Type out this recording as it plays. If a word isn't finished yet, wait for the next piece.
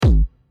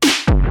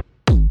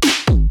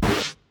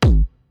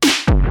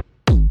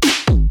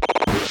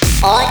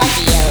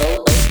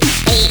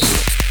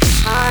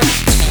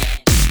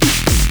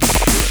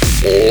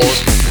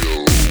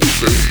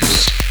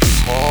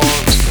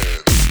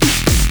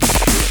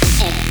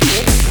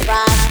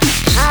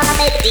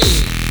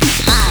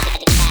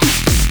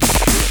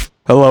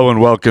Hello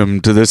and welcome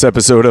to this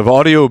episode of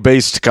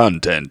audio-based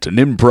content, an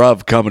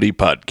improv comedy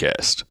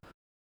podcast.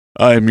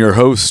 I am your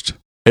host,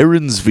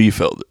 Aaron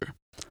Zvefelder.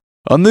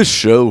 On this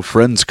show,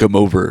 friends come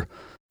over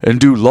and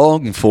do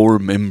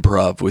long-form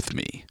improv with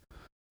me.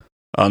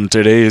 On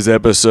today's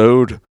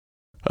episode,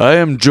 I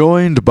am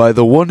joined by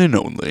the one and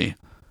only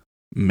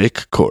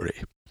Mick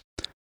Khoury,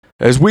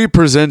 as we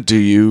present to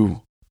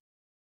you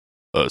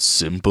a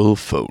simple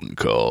phone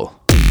call.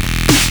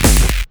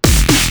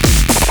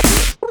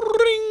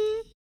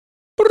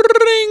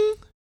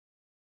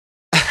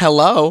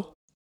 Hello?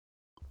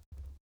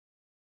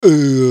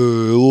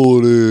 Hello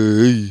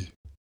there.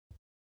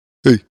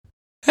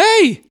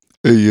 Hey!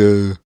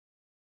 Hey,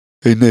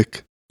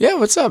 Nick. Yeah,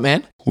 what's up,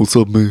 man? What's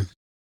up, man?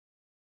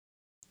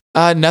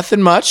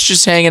 Nothing much.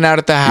 Just hanging out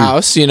at the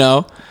house, you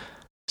know.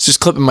 Just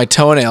clipping my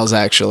toenails,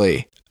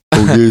 actually.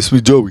 Oh, yeah, it's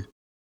me, Joey.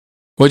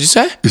 What'd you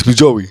say? It's me,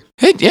 Joey.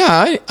 Hey,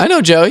 yeah, I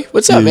know Joey.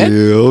 What's up, man?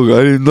 Yeah, okay,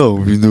 I didn't know.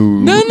 You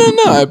know.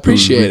 No, I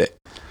appreciate it.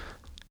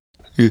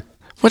 Yeah.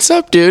 What's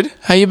up, dude?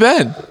 How you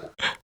been?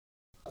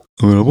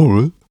 I mean, I'm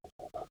alright.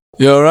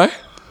 You alright?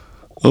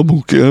 I'm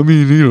okay. I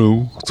mean, you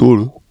know, sort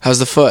of. How's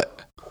the foot?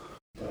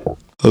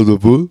 How's the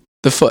foot?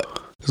 The foot.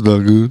 It's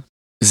not good.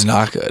 It's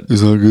not good.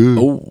 It's not good.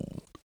 Oh,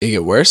 it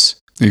get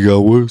worse? It got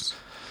worse.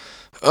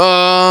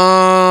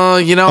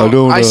 I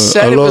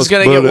said it was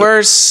going to get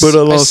worse. But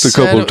I lost a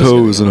couple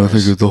toes, and I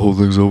think that the whole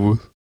thing's over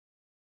with.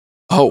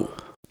 Oh.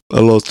 I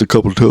lost a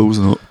couple toes,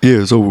 and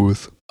it's over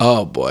with.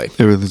 Oh, boy.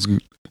 Everything's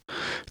good.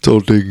 It's all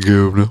taken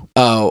care of now.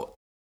 Oh,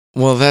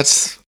 well,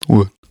 that's...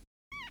 What?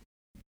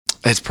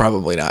 It's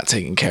probably not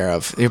taken care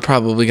of. You're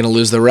probably going to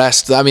lose the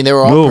rest. I mean, they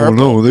were all purple.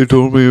 No, they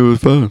told me it was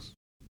fine.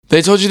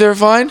 They told you they were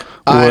fine?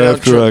 Well,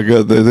 after I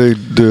got there,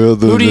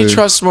 Who do you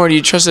trust more? Do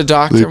you trust a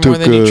doctor more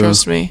than you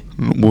trust me?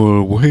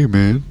 Well, hey,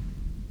 man.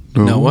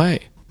 No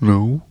way.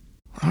 No.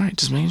 All right,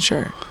 just making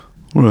sure.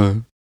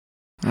 Right.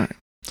 All right.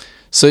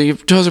 So your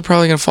toes are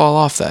probably going to fall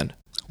off then.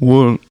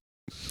 Well,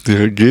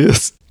 yeah, I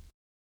guess.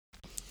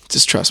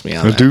 Just trust me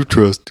on that. I do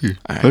trust you.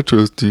 Right. I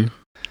trust you.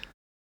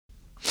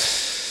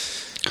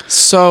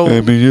 So...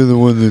 I mean, you're the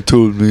one that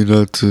told me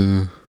not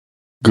to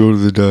go to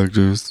the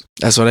doctors.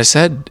 That's what I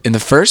said in the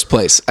first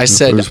place. I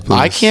said,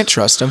 I can't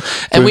trust him.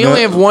 And we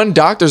only have one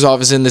doctor's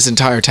office in this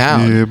entire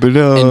town. Yeah, but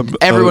now... And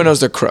everyone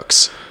knows they're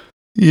crooks.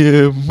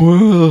 Yeah,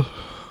 well...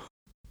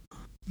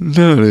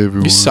 Not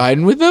everyone. You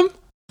siding with them?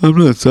 I'm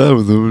not siding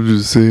with them. I'm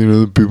just saying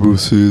other people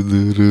said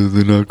that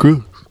they're not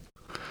crooks.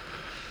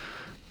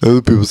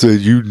 Other people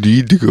said, you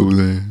need to go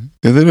there.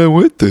 And then I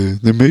went there.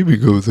 They made me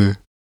go there.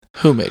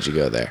 Who made you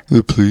go there?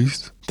 The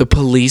police. The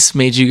police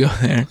made you go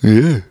there?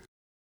 Yeah.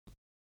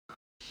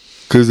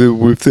 Because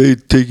if they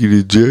take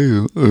you to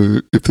jail,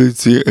 if they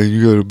see and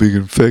you got a big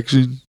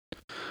infection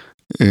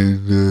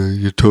and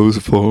your toes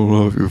are falling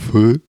off your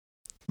foot,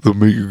 they'll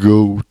make you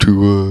go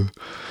to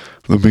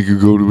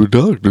a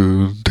doctor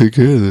and take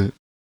care of that.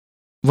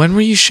 When were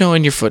you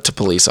showing your foot to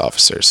police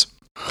officers?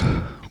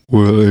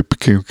 Well, it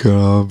became kind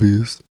of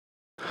obvious.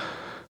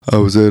 I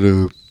was at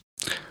an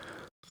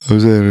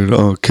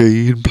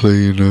arcade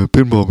playing a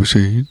pinball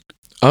machine.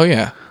 Oh,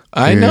 yeah.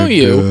 I know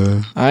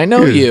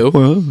you.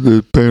 Well,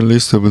 apparently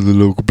some of the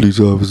local police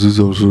officers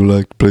also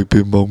like to play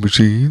pinball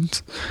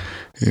machines.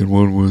 And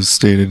one was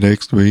standing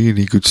next to me, and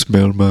he could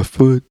smell my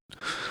foot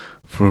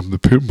from the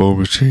pinball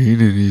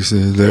machine. And he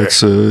said,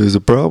 that is a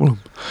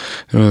problem.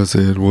 And I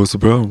said, what's the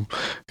problem?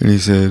 And he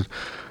said,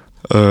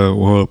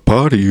 well, a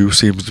part of you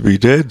seems to be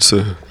dead,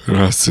 sir. And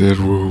I said,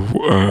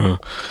 well,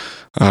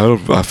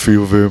 I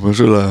feel very much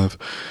alive.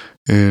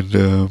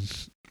 And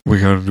we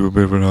got into a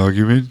bit of an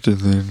argument, and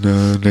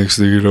then next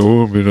thing you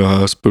know, I'm in a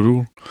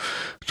hospital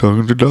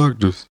talking to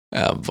doctors.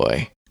 Oh,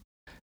 boy.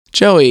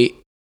 Joey,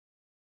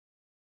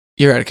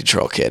 you're out of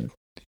control, kid.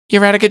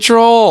 You're out of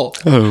control.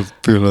 I don't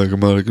feel like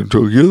I'm out of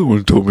control. You're the one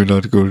who told me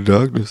not to go to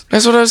doctors.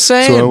 That's what I was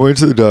saying. So I went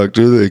to the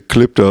doctor. They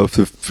clipped off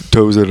the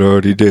toes that are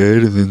already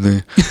dead, and then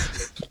they...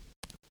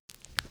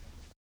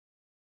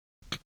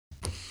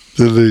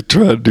 Then they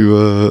tried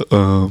to,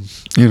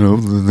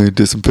 then they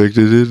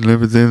disinfected it and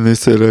everything. They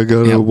said I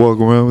gotta walk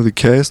around with a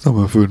cast on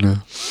my foot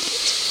now.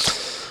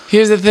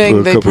 Here's the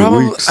thing.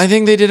 I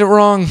think they did it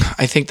wrong.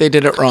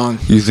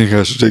 You think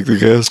I should take the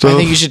cast off? I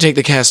think you should take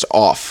the cast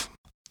off.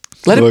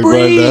 Let it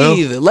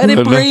breathe. Let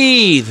it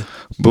breathe.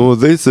 But what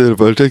they said,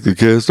 if I take the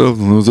cast off,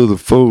 and those other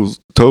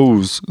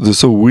toes, they're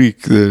so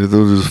weak that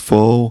they'll just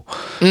fall,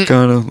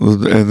 kind of.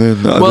 And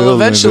then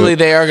eventually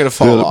they are going to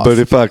fall off. But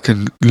if I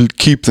can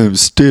keep them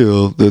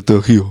still, that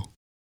they'll heal.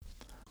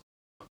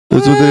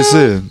 That's what they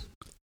said.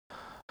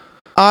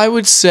 I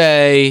would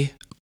say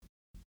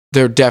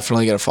they're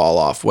definitely going to fall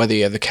off, whether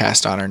you have the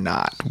cast on or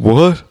not.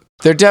 What?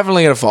 They're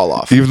definitely going to fall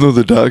off. Even though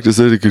the doctor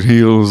said it could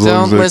heal as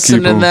long as I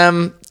keep them. Don't listen to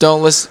them.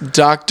 Don't listen.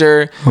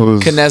 Dr.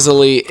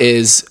 Knesley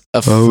is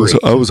a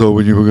freak. I was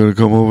hoping you were going to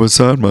come over and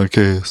sign my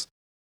cast.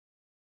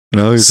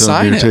 Now he's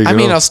sign it.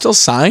 I'll still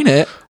sign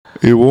it.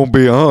 It won't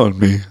be on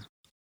me.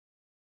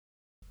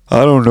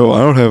 I don't know. I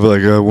don't have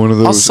like one of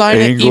those. I'll sign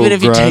it even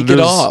if you take it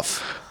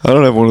off. I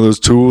don't have one of those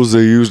tools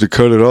they use to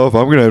cut it off.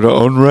 I'm gonna have to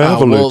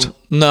unravel it.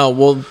 No,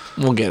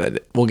 we'll get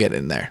it. We'll get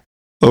in there.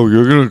 Oh,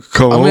 you're gonna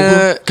come over? I'm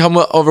gonna come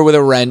over with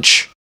a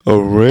wrench. A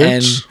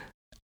wrench?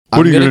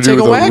 What are you gonna do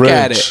with a wrench?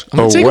 At it. I'm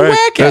gonna take a whack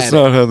at it. That's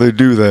not how they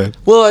do that.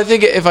 Well, I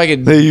think if I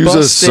could, they use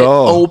bust a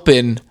saw. It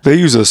open. They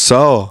use a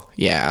saw.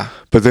 Yeah,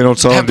 but they don't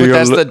saw into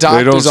your.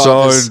 They don't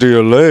saw into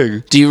your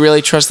leg. Do you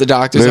really trust the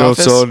doctor's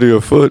office? They don't saw into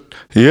your foot.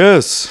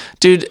 Yes,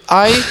 dude.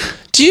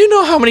 Do you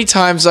know how many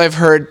times I've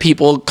heard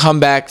people come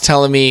back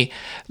telling me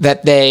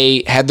that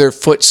they had their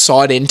foot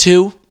sawed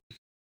into?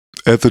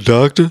 At the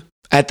doctor?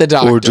 At the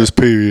doctor. Or just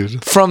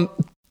period?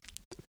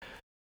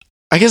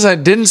 I guess I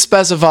didn't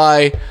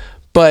specify,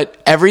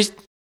 but every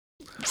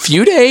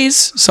few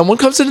days, someone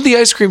comes into the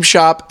ice cream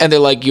shop and they're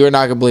like, "You're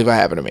not going to believe what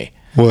happened to me."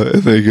 What?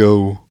 And they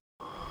go,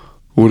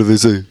 what do they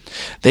say?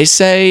 They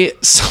say,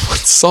 "Someone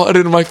saw it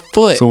into my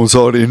foot." Someone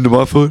saw it into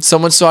my foot?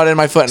 Someone saw it in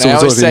my foot. And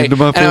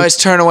I always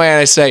turn away and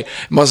I say, it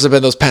must have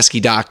been those pesky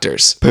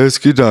doctors.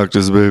 Pesky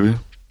doctors, baby.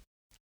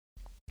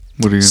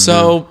 What are you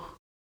going to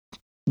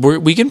do?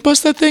 We can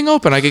bust that thing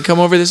open. I can come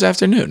over this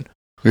afternoon.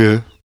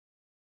 Yeah.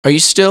 Are you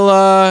still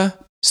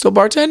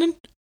bartending?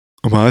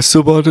 Am I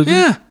still bartending?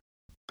 Yeah.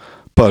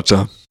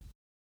 Part-time.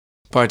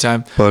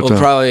 Part-time. Well,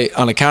 probably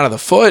on account of the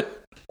foot.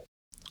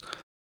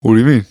 What do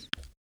you mean?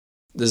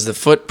 Does the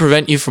foot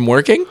prevent you from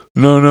working?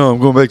 No, I'm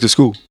going back to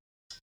school.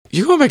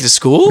 You're going back to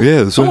school?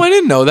 Yeah, that's right. Oh, I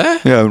didn't know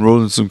that. Yeah, I'm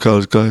enrolled in some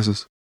college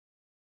classes.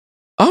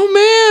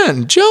 Oh,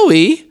 man.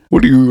 Joey.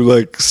 What are you,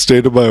 like,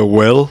 standing by a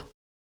well?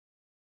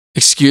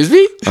 Excuse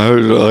me? I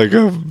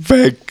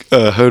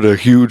heard a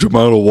huge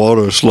amount of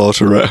water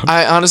slosh around.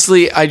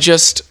 I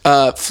just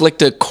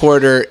flicked a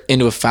quarter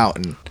into a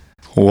fountain.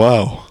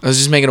 Wow. I was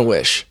just making a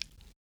wish.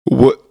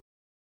 What?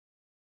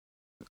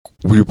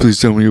 Will you please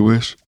tell me your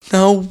wish?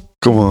 No.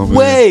 Come on, man.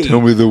 Wait.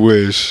 Tell me the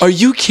wish. Are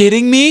you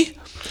kidding me?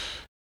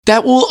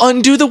 That will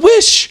undo the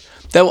wish.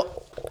 That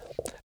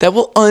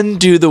will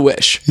undo the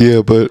wish.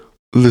 Yeah, but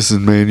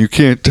listen, man, you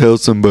can't tell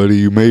somebody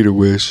you made a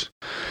wish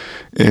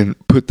and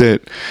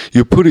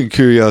you're putting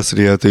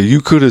curiosity out there.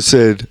 You could have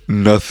said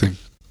nothing.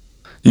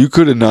 You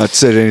could have not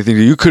said anything.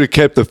 You could have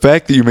kept the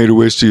fact that you made a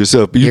wish to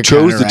yourself, but you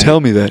chose to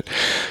tell me that.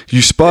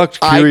 You sparked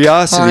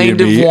curiosity in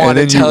me, and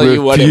then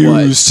you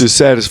refused to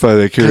satisfy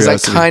that curiosity.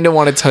 Because I kind of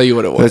want to tell you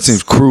what it was. That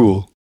seems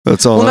cruel.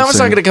 That's all. Well, now it's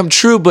not going to come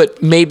true,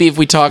 but maybe if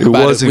we talk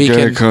about it, wasn't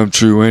going to come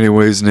true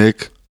anyways,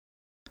 Nick.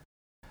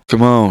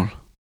 Come on.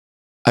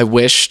 I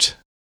wished.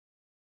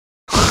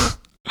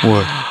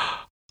 What?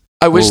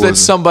 I wish that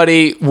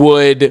somebody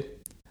would.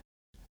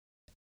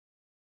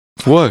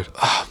 What?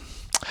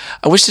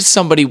 I wish that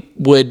somebody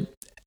would.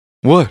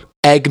 What?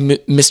 Egg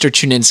Mr.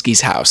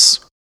 Chuninsky's house.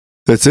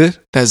 That's it?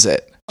 That's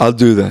it. I'll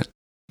do that.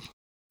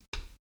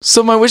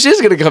 So my wish is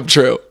going to come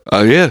true.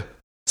 Yeah.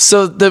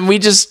 So then we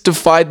just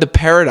defied the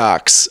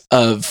paradox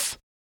of.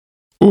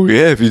 Oh,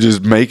 yeah, if you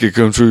just make it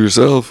come true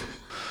yourself.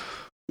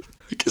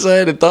 Because I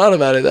hadn't thought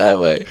about it that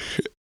way.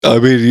 I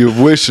mean,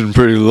 you're wishing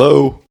pretty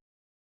low.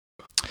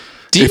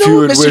 Do you know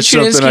what Mr.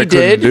 Chuninsky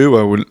did?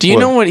 Do you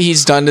know what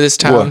he's done to this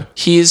town? What?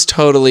 He's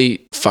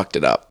totally fucked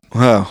it up.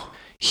 How?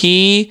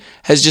 He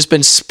has just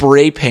been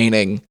spray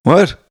painting.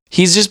 What?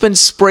 He's just been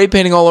spray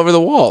painting all over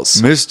the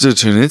walls. Mr.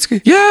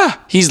 Chuninsky? Yeah.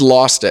 He's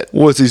lost it.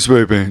 What's he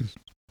spray painting?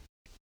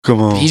 Come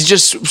on. He's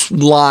just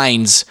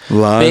lines.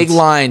 Big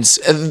lines.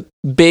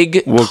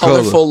 Big, what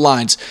colorful color?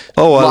 Lines.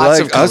 Oh,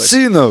 I've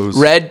seen those.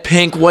 Red,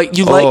 pink, white.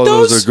 You like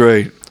those? Those are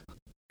great.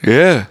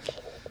 Yeah.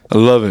 I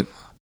love it.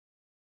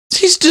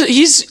 He's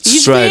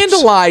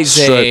vandalizing.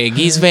 Stripes.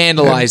 He's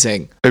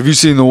vandalizing. Have you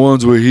seen the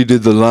ones where he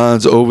did the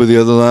lines over the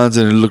other lines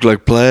and it looked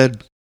like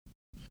plaid?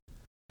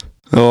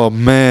 Oh,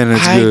 man,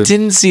 that's good. I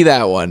didn't see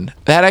that one.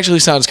 That actually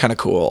sounds kind of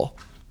cool.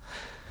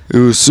 It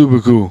was super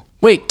cool.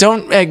 Wait,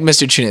 don't egg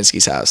Mr.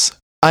 Chuninsky's house.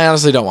 I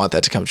honestly don't want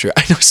that to come true.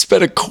 I know I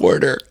spent a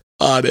quarter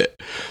on it.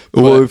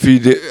 Well, if he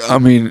did, I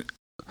mean,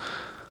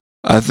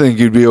 I think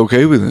you'd be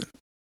okay with it.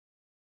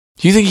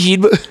 You think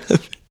he'd...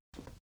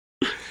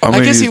 I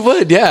guess he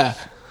would, yeah.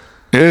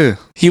 Yeah.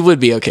 He would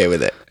be okay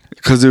with it.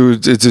 Because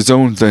it's its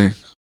own thing.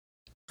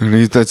 And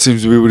that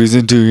seems to be what he's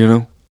into, you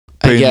know?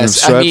 Painting I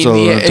guess. I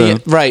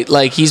mean, right.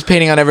 Like, he's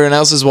painting on everyone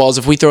else's walls.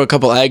 If we throw a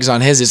couple eggs on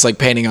his, it's like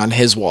painting on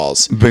his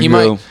walls.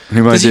 Bingo.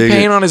 Does he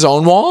paint on his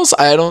own walls?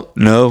 I don't...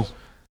 No.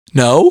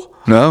 No?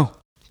 No.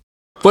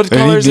 What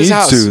color is his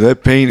house?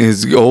 That paint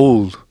is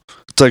old.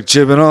 It's like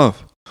chipping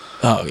off.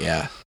 Oh,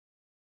 yeah.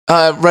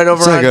 Right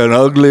over it's like an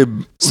ugly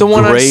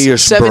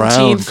grayish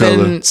brown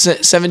color.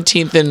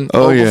 17th and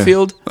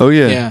Oglefield? Oh,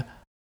 yeah. Yeah.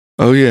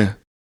 Oh, yeah.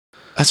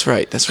 That's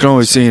right. You can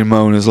always see him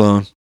mowing his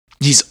lawn.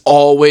 He's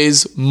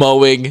always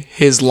mowing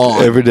his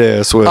lawn. Every day,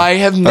 I swear. I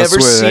have never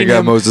seen that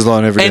guy mows his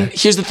lawn every day. And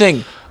here's the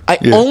thing. I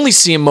only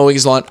see him mowing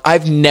his lawn.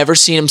 I've never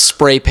seen him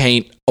spray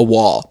paint a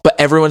wall. But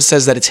everyone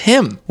says that it's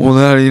him. Well,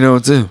 how do you know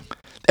it's him?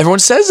 Everyone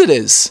says it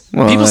is.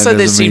 Well, people said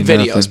they've seen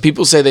videos. Nothing.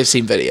 People say they've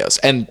seen videos.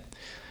 And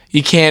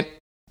you can't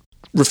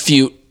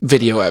refute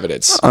video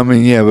evidence. I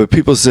mean, yeah, but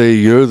people say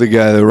you're the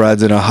guy that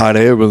rides in a hot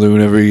air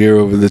balloon every year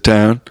over the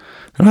town.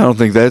 And I don't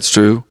think that's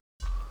true.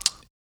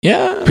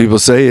 Yeah. People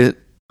say it.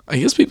 I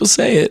guess people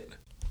say it.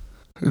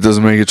 It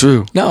doesn't make it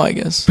true. No, I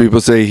guess.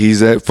 People say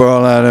he's at, for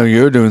all I know,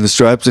 you're doing the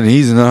stripes and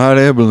he's in the hot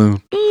air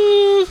balloon.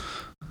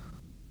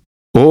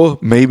 Or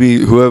maybe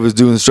whoever's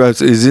doing the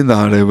stripes is in the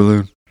hot air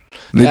balloon.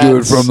 They do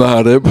it from the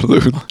hot air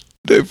balloon.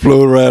 They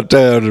float around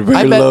town and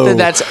very low. I bet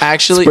that's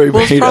actually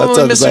it's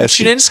probably Mr.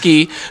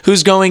 Chudinski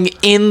who's going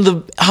in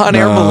the hot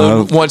air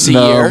balloon once a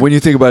year. When you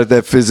think about it,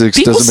 that physics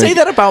people doesn't say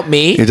that about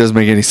me. It doesn't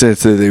make any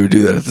sense that they would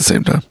do that at the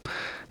same time.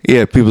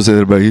 Yeah, people say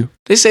that about you.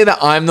 They say that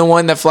I'm the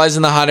one that flies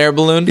in the hot air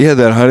balloon. Yeah,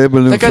 that hot air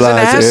balloon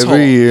flies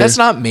every year. That's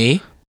not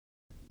me.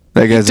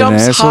 That guy's an asshole.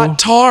 He dumps hot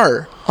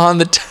tar on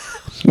the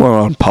well,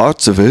 on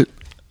parts of it.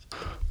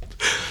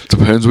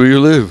 Depends where you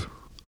live.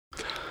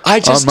 I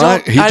just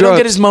don't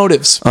get his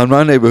motives. On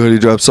my neighborhood, he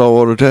drops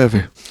saltwater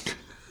taffy.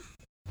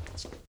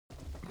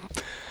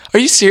 Are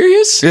you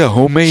serious? Yeah,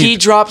 homemade. He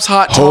drops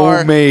hot tar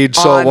homemade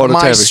saltwater on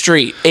my taffy.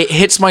 Street. It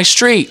hits my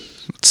street.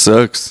 It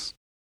sucks.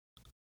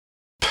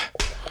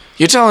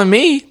 You're telling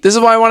me this is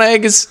why I want to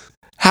egg his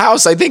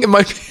house? I think it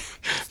might be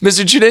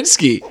Mr.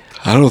 Chudinski.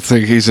 I don't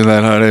think he's in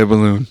that hot air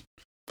balloon.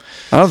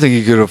 I don't think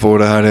he could afford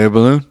a hot air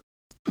balloon.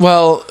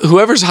 Well,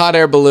 whoever's hot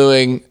air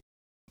ballooning.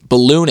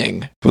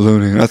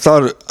 I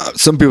thought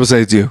some people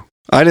say it's you.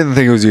 I didn't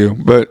think it was you,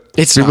 but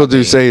people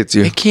do say it's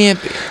you. It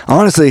can't be.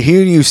 Honestly,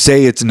 hearing you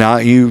say it's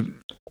not you,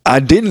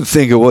 I didn't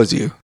think it was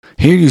you.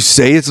 Hearing you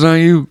say it's not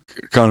you,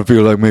 kind of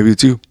feel like maybe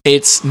it's you.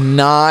 It's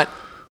not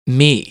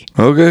me.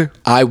 Okay.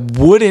 I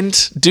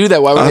wouldn't do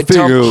that. Why would I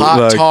dump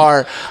hot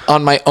tar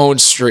on my own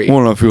street?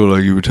 Well, I feel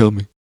like you would tell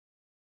me.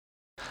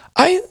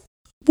 I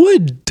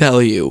would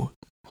tell you.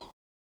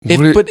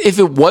 But if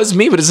it was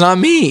me, but it's not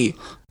me.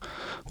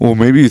 Well,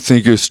 maybe you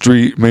think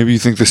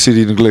the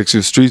city neglects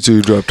your street, so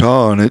you drop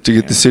tar on it to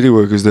get the city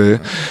workers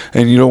there,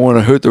 and you don't want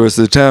to hurt the rest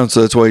of the town,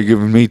 so that's why you're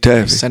giving me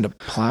taffy. Send a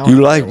plow.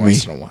 You like me.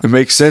 It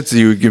makes sense that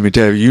you would give me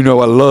taffy. You know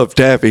I love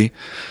taffy.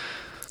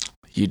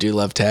 You do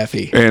love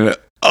taffy. And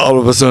all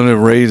of a sudden it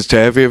rains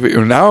taffy.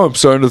 Now I'm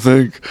starting to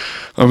think,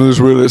 this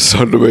really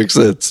starting to make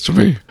sense to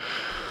me.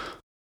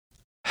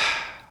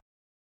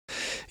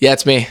 Yeah,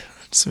 it's me.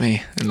 It's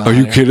me. Are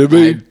you kidding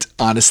me?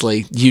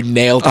 Honestly, you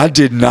nailed it. I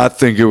did not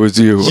think it was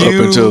you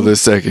up until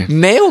this second.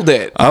 Nailed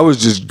it. I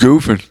was just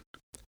goofing.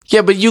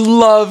 Yeah, but you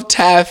love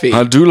taffy.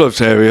 I do love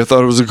taffy. I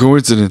thought it was a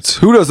coincidence.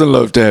 Who doesn't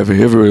love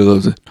taffy? Everybody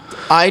loves it.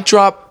 I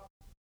drop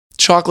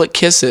chocolate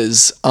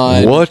kisses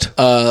on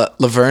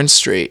Laverne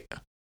Street.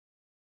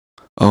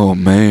 Oh,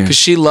 man. Because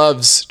she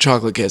loves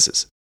chocolate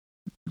kisses.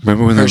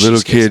 Remember when that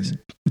little kid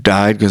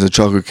died because a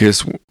chocolate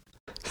kiss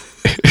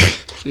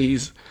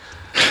Jeez.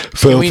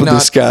 fell from the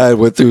sky and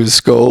went through his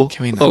skull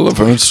on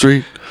Laverne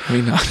Street? Can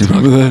we not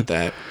remember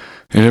that?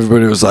 And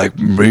everybody was like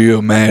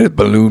real mad at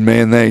Balloon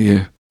Man that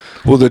year.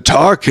 Well, the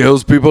tar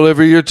kills people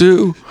every year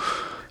too.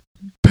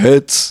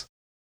 Pets.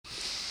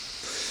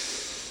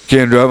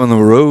 Can't drive on the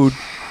road.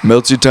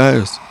 Melts your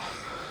tires.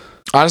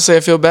 Honestly, I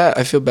feel bad.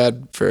 I feel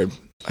bad for...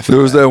 There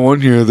was that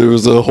one year, there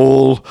was a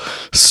whole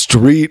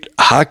street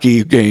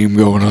hockey game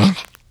going on.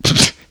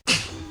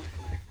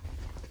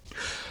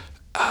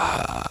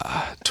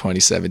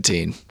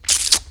 2017.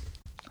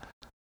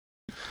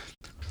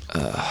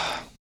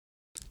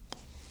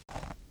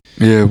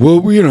 Yeah,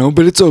 well,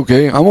 but it's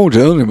okay. I won't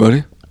tell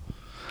anybody.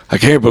 I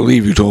can't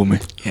believe you told me.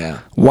 Yeah.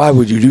 Why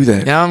would you do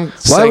that?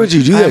 Why would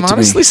you do that to me? I'm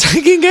honestly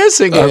second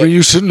guessing it. I mean,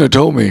 you shouldn't have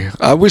told me.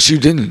 I wish you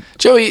didn't.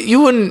 Joey,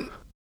 you wouldn't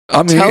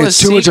tell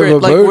it's too much of a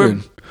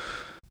burden.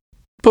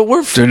 But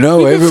we're to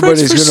know.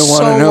 Everybody's going to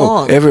want to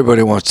know.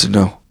 Everybody wants to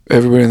know.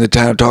 Everybody in the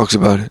town talks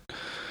about it.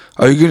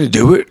 Are you going to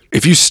do it?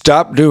 If you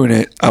stop doing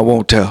it, I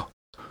won't tell.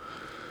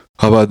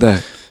 How about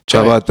that?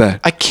 Joey, how about that?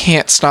 I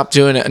can't stop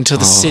doing it until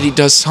the city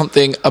does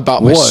something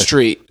about my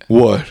street.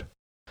 What?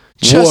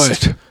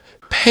 Just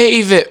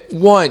pave it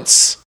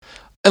once.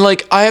 And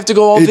I have to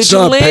go all it's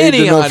vigilante not paved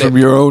enough on it. From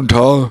your own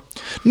tar.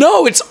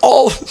 No, it's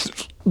all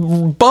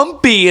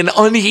bumpy and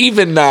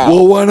uneven now.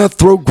 Well, why not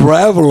throw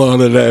gravel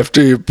on it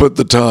after you put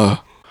the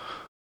tar?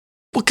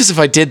 Well, because if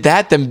I did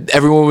that, then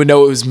everyone would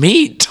know it was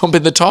me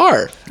dumping the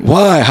tar.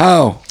 Why?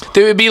 How?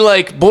 They would be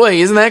like, boy,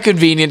 isn't that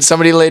convenient?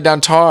 Somebody laid down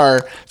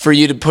tar for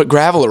you to put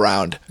gravel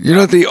around. You're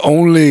not the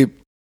only...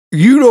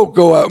 You don't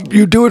go out.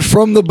 You do it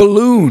from the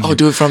balloon. Oh,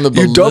 do it from the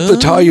balloon? You dump the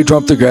tar, you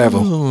dump the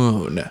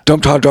gravel.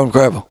 Dump tar, dump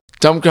gravel.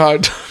 Dump tar.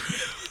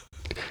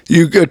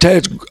 You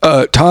attach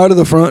tar to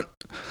the front,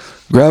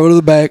 gravel to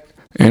the back,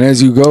 and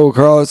as you go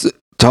across,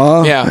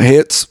 tar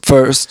hits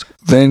first,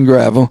 then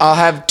gravel. I'll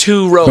have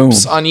two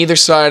ropes on either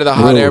side of the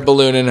hot air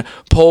balloon, and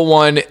pull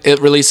one, it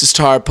releases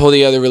tar, pull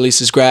the other,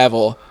 releases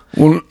gravel.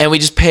 Well, and we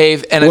just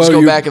pave, and I just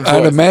go back and forth.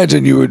 I'd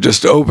imagine you would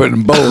just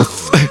open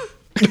both.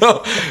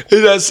 No,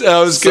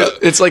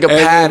 it's like a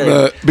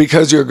pattern.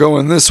 Because you're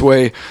going this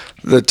way,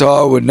 the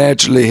tar would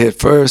naturally hit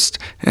first,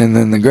 and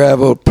then the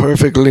gravel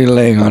perfectly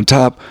laying on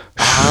top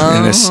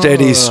in a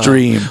steady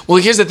stream.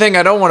 Well, here's the thing.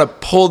 I don't want to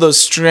pull those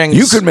strings.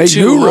 You could make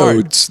new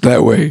roads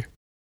that way.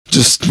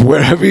 Just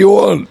wherever you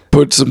want.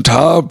 Put some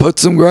tar, put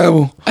some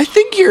gravel. I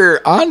think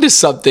you're onto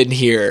something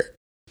here.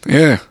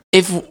 Yeah.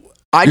 If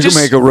I you can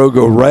make a road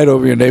go right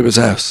over your neighbor's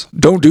house.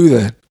 Don't do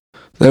that.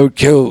 That would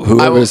kill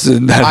whoever's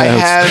in that house. I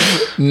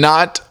have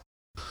not.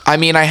 I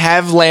mean, I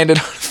have landed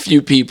on a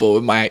few people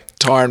with my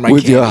tar and my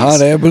with candies. Your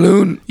hot air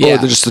balloon? Yeah.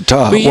 Or just the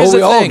tar? Well,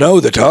 we all know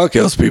the tar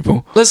kills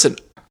people. Listen.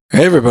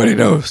 Everybody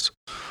knows.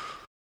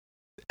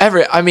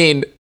 Yeah,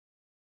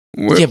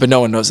 but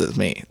no one knows it's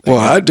me. Well,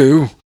 I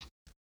do.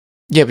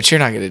 Yeah, but you're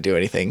not going to do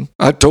anything.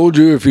 I told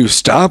you if you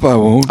stop, I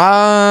won't.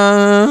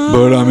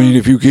 But I mean,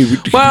 if you keep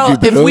it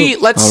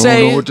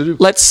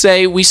let's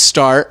say we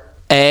start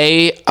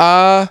a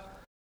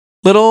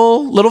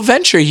little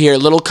venture here,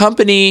 little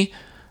company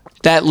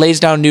that lays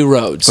down new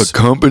roads. A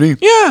company?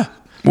 Yeah.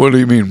 What do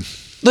you mean?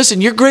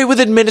 Listen, you're great with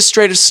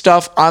administrative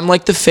stuff. I'm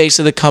like the face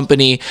of the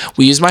company.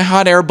 We use my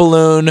hot air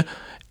balloon,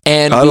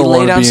 and I don't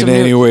want to be in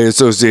any way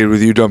associated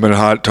with you dumping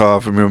hot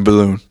tar from your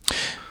balloon.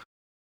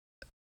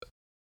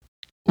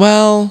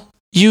 Well,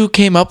 you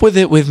came up with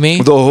it with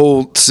me. The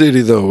whole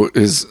city, though,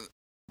 is...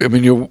 I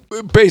mean, you're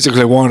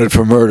basically wanted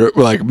for murder,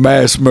 like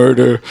mass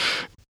murder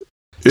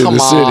in the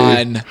city.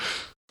 Come on.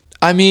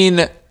 I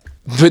mean,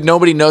 but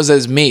nobody knows that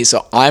it's me,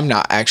 so I'm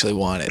not actually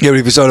wanted. Yeah, but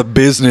if you start a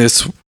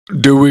business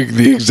doing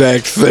the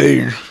exact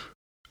thing,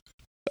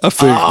 I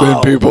think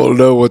then people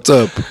know what's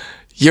up.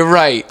 You're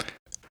right.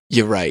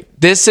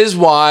 This is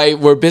why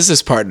we're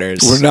business partners.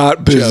 We're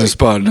not business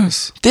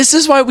partners. This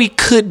is why we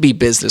could be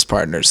business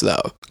partners,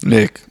 though.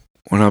 Nick,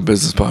 we're not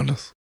business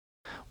partners.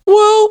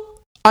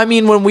 Well, I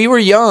mean, when we were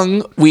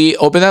young, we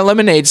opened that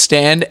lemonade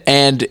stand,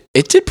 and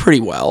it did pretty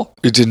well.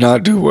 It did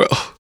not do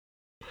well.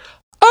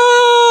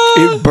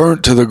 It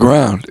burnt to the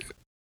ground.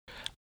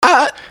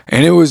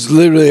 And it was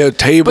literally a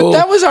table. But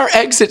that was our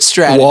exit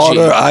strategy.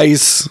 Water,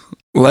 ice,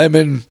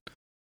 lemon.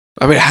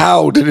 I mean,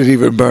 how did it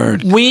even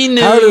burn? We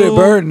knew. How did it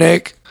burn,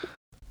 Nick?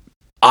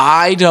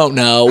 I don't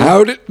know.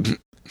 How did...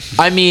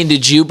 I mean,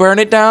 did you burn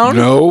it down?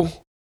 No.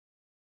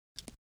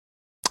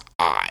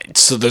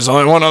 So there's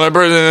only one other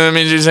person, that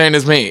means you're saying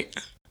it's me.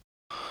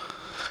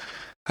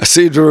 I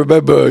seem to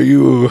remember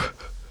you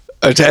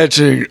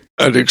attaching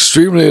an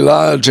extremely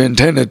large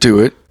antenna to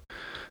it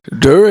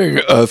during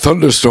a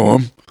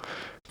thunderstorm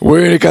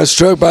where it got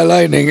struck by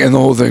lightning and the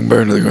whole thing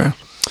burned to the ground.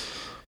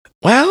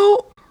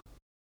 Well,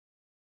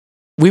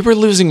 we were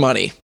losing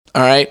money,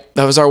 all right?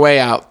 That was our way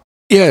out.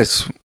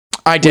 Yes.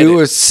 We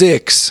were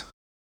 6.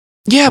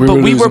 Yeah, but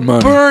we were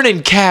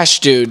burning cash,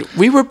 dude.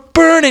 We were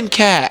burning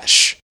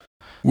cash.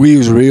 We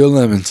use real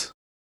lemons.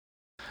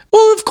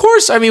 Well, of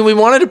course. I mean, we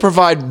wanted to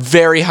provide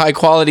very high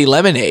quality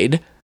lemonade.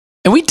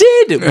 And we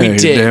did. We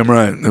did. Damn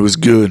right. It was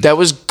good. That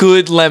was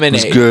good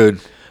lemonade. It was good.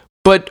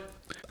 But,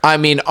 I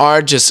mean,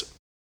 our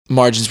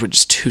margins were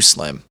just too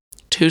slim.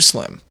 Too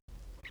slim.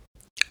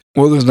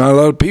 Well, there's not a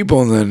lot of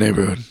people in that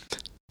neighborhood.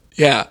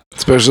 Yeah.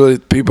 Especially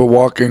people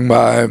walking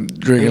by,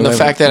 drinking and the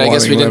fact that I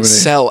guess we didn't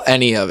sell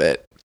any of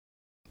it.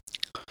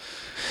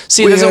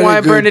 See, that's why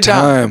I burned it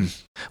down.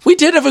 We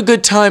did have a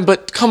good time,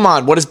 but come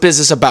on, what is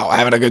business about?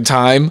 Having a good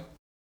time?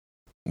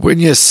 When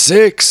you're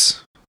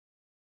 6.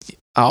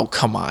 Oh,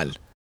 come on.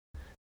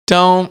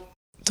 Don't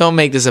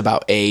make this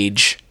about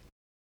age.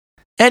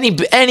 Any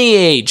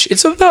age.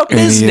 It's about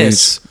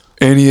business.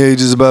 Any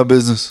age is about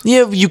business.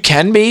 Yeah, you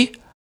can be.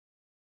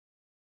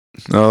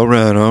 All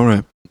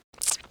right.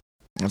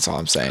 That's all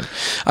I'm saying.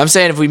 I'm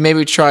saying if we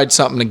maybe tried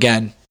something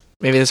again,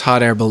 maybe this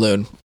hot air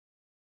balloon.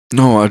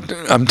 No,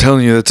 I'm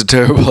telling you, that's a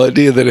terrible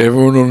idea that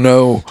everyone will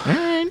know. All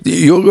right.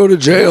 You'll go to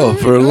jail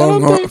for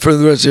for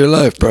the rest of your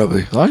life,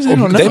 probably. As long as they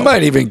don't know. They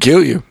might even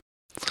kill you.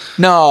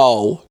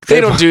 No,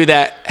 they don't do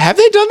that. Have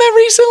they done that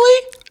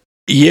recently?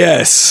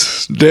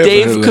 Yes,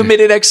 definitely. They've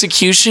committed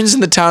executions in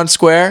the town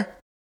square?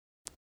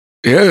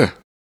 Yeah,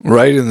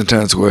 right in the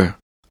town square.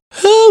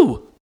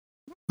 Who?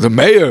 The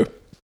mayor.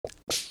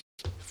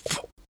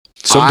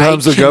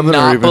 Sometimes the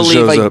governor even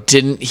shows up. I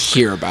didn't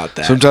hear about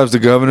that. Sometimes the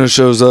governor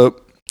shows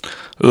up.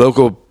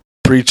 Local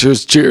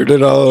preachers cheered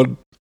it on.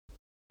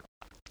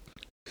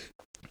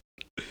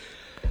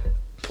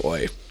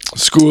 Boy.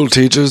 School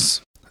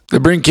teachers. They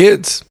bring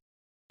kids.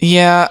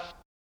 Yeah.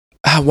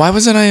 Why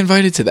wasn't I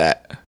invited to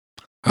that?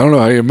 I don't know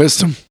how you missed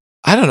them.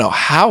 I don't know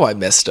how I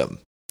missed them.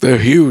 They're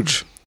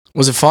huge.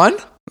 Was it fun?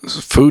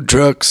 Food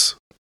trucks.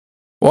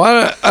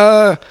 What?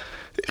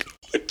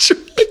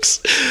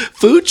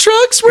 Food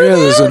trucks were there?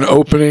 There's an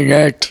opening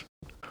act.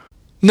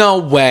 No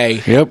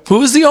way. Yep. Who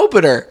was the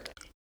opener?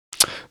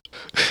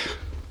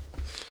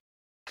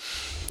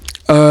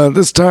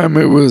 This time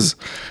it was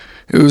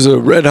a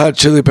Red Hot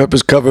Chili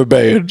Peppers cover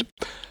band.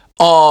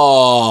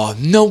 Oh,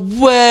 no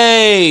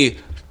way.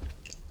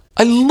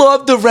 I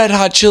love the Red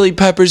Hot Chili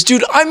Peppers.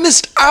 Dude, I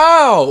missed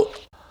out.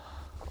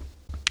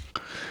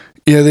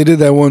 Yeah, they did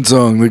that one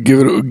song. They give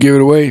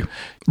it away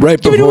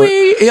right before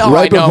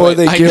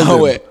they killed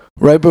him.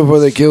 Right before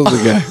they killed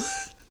the guy.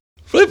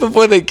 Right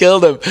before they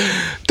killed him.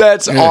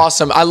 That's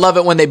awesome. I love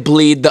it when they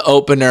bleed the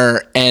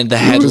opener and the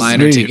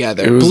headliner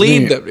together.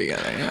 Bleed them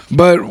together. Yeah.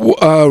 But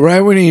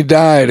right when he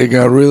died, it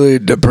got really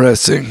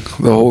depressing.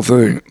 The whole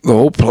thing, the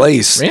whole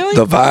place, really?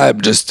 The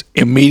vibe just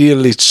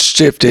immediately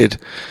shifted,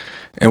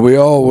 and we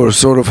all were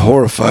sort of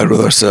horrified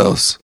with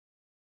ourselves,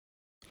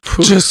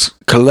 just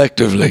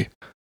collectively.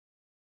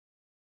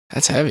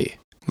 That's heavy.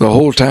 The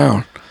whole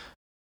town.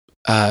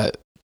 Did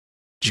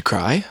you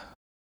cry?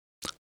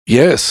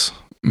 Yes.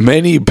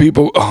 Many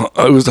people.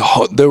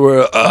 There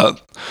were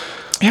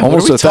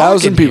almost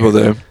 1,000 people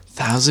there.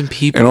 1,000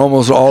 people. And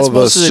almost all of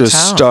us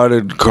just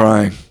started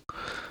crying.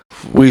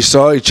 We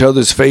saw each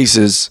other's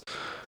faces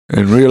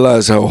and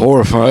realized how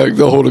horrifying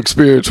the whole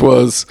experience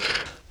was.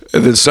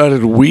 And then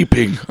started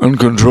weeping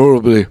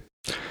uncontrollably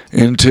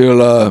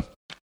until,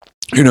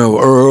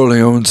 Earl,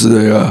 he owns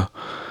the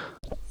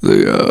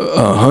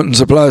hunting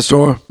supply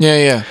store.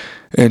 Yeah.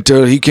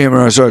 Until he came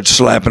around and started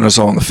slapping us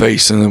all in the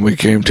face, and then we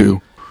came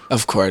to.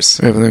 Of course.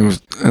 Everything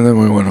was, and then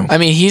we went home. I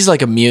mean, he's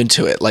like immune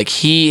to it. Like,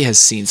 he has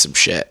seen some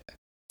shit.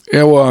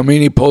 Yeah, well, I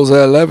mean, he pulls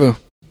that lever.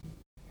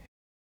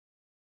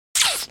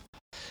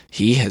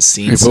 He has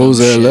seen some shit. He pulls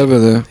that lever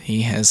there.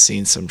 He has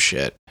seen some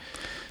shit.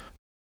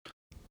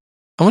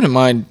 I wouldn't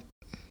mind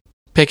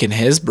picking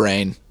his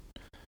brain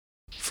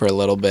for a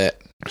little bit,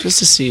 just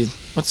to see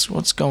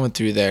what's going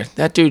through there.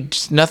 That dude,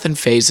 nothing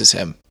phases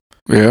him.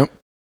 Yeah.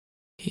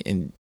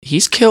 And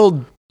he's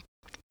killed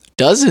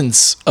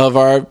dozens of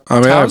our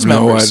I have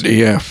no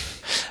idea.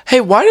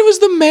 Hey, why was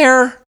the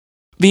mayor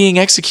being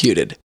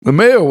executed? The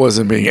mayor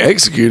wasn't being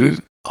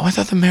executed. Oh, I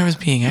thought the mayor was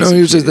being executed. No,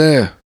 he was just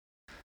there.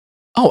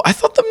 Oh, I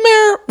thought the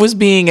mayor was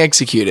being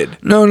executed.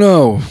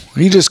 No.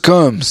 He just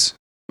comes.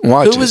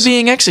 Watches. Who was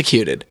being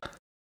executed?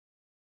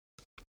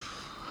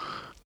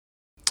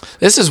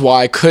 This is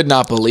why I could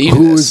not believe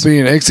Who was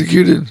being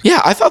executed?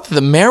 Yeah, I thought that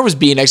the mayor was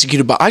being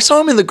executed, but I saw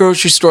him in the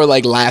grocery store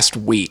like last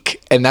week.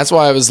 And that's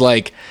why I was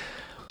like,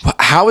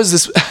 how is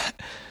this?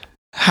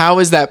 How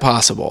is that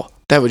possible?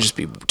 That would just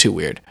be too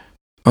weird.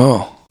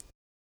 Oh.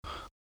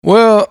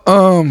 Well,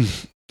 I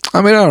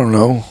mean, I don't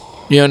know.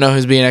 You don't know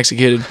who's being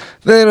executed?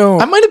 They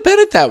don't. I might have been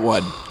at that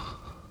one.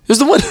 It was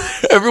the one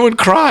everyone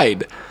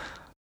cried.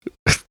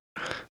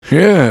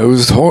 Yeah, it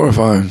was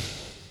horrifying.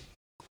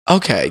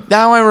 Okay,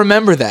 now I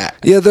remember that.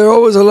 Yeah, they're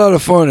always a lot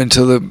of fun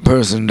until the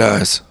person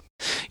dies.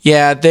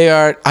 Yeah, they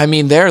are. I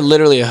mean, they're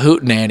literally a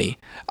hootenanny.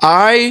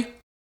 I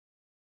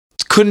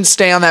couldn't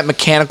stay on that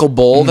mechanical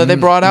bull that they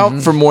brought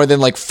out for more than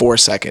like 4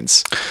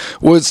 seconds.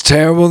 What's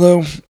terrible,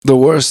 though, the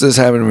worst this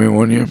happened to me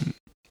one year,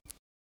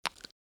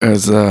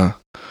 is I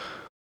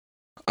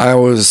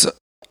was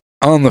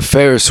on the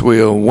Ferris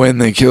wheel when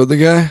they killed the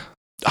guy.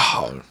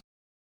 Oh.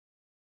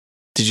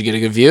 Did you get a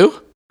good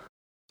view?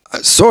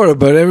 Sort of,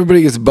 but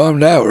everybody gets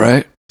bummed out,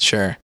 right?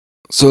 Sure.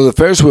 So the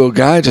Ferris wheel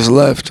guy just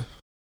left.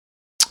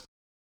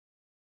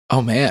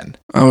 Oh, man.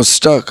 I was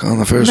stuck on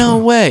the Ferris wheel.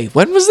 No way.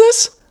 When was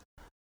this?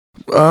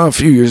 A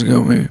few years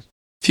ago, maybe. A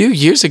few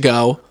years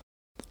ago?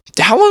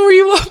 How long were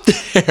you up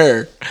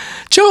there?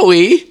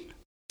 Joey?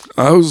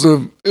 I was,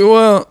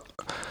 well,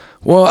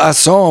 I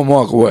saw him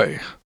walk away.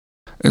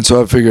 And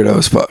so I figured I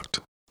was fucked.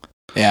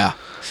 Yeah.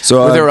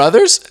 So were there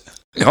others?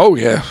 Oh,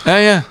 yeah. Oh,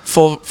 yeah.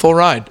 Full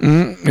ride.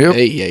 Mm-hmm. Yep.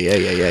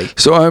 Hey.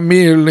 So I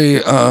immediately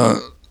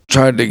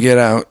tried to get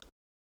out.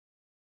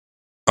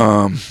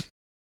 And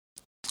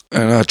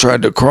I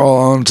tried to crawl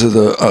onto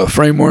the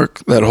framework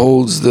that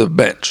holds the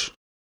bench.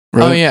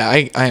 Right? Oh, yeah.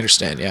 I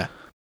understand, yeah.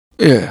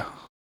 Yeah.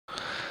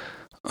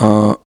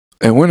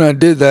 And when I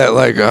did that,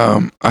 like,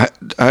 I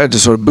had to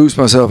sort of boost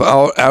myself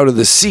out of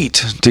the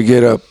seat to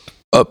get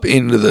up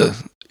into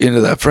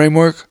that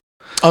framework.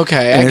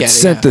 Okay, and it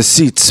sent the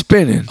seat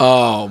spinning.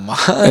 Oh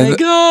my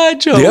God,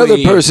 Joey! The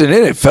other person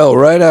in it fell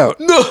right out.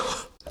 No.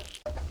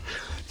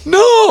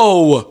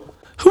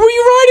 Who were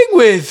you riding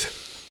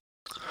with?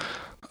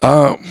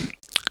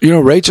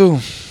 Rachel.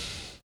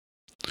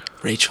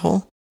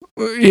 Rachel?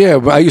 Yeah,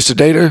 but I used to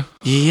date her.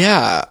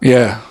 Yeah.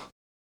 Yeah.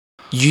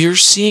 You're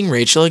seeing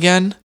Rachel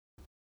again?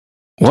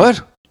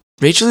 What?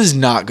 Rachel is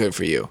not good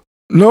for you.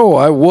 No,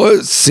 I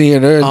was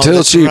seeing her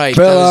until she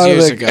fell out of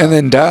it and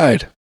then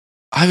died.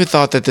 I would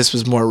thought that this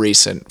was more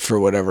recent for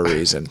whatever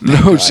reason.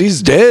 No,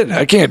 she's dead.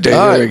 I can't date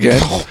her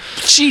again.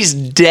 She's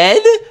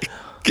dead?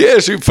 Yeah,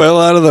 she fell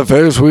out of the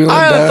Ferris wheel and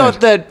died. I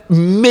thought that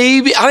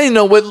maybe, I didn't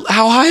know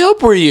how high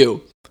up were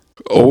you?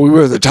 Oh, we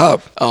were at the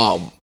top.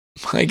 Oh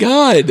my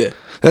God.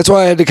 That's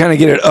why I had to kind of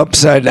get it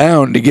upside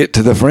down to get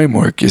to the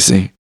framework, you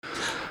see.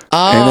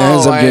 Oh, and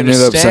as I'm getting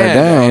it upside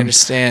down, I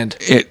understand.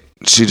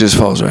 She just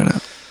falls right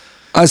out.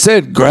 I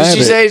said, grab it. Did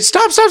she say,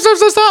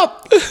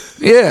 stop?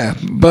 Yeah,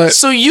 but...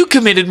 So you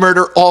committed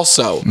murder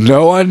also?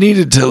 No, I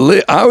needed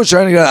to... I was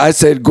trying to get... I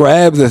said,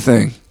 grab the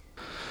thing.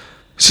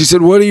 She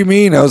said, what do you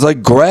mean? I was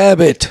like,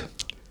 grab it.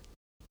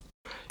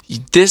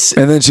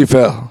 And then she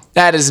fell.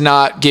 That does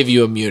not give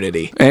you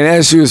immunity. And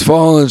as she was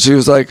falling, she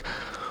was like,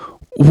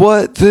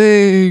 what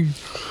thing?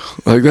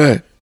 Like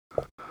that.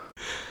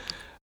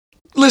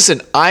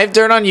 Listen, I have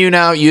dirt on you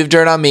now. You have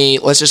dirt on me.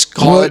 Let's just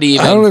call it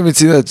even. I don't even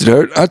see that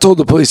dirt. I told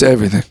the police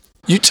everything.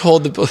 You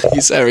told the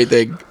police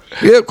everything?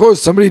 Yeah, of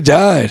course. Somebody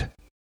died.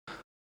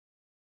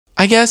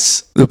 I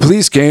guess. The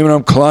police came and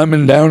I'm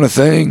climbing down a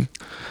thing.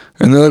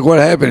 And they're like, what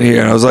happened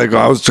here? And I was like,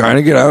 I was trying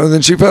to get out and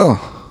then she fell.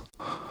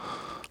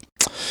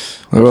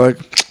 They were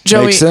like,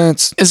 Joey, makes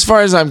sense. As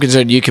far as I'm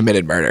concerned, you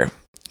committed murder.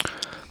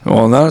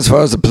 Well, not as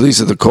far as the police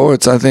or the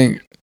courts. I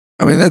think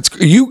I mean,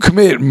 you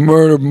commit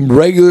murder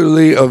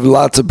regularly of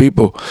lots of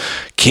people,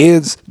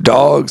 kids,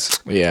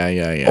 dogs,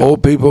 Yeah.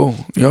 old people,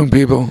 young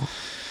people.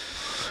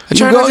 I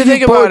try not to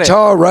think about it.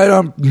 Tar right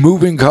on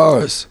moving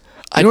cars.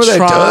 You know what that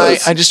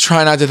does? I just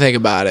try not to think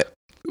about it.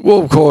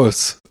 Well, of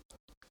course.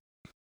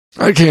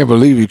 I can't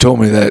believe you told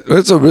me that.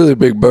 That's a really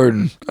big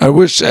burden. I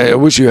wish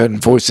you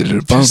hadn't foisted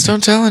it upon me. Just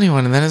don't tell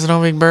anyone, and then it's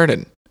no big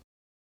burden.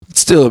 It's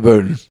still a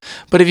burden.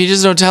 But if you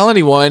just don't tell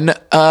anyone,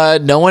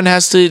 no one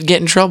has to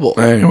get in trouble.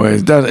 Anyway,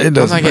 it doesn't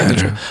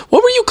matter.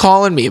 What were you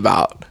calling me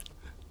about?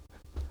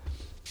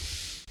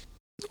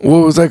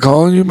 What was I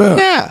calling you about?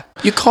 Yeah,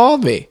 you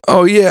called me.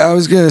 Oh, yeah. I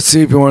was going to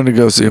see if you wanted to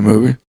go see a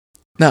movie.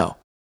 No.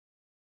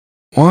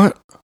 What?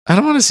 I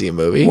don't want to see a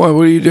movie. What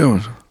are you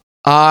doing?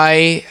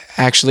 I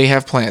actually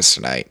have plans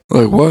tonight.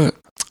 Like what?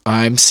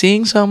 I'm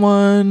seeing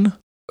someone.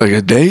 Like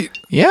a date?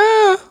 Yeah.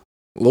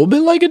 A little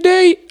bit like a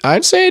date.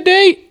 I'd say a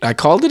date. I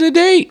called it a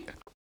date.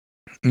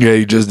 Yeah,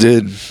 you just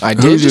did. I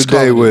did. Who's just your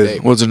call date it a with?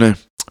 date. What's her name?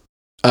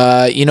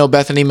 You know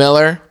Bethany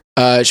Miller?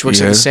 She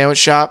works at the sandwich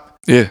shop.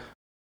 Yeah.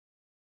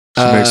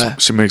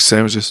 She makes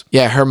sandwiches.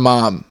 Yeah, her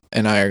mom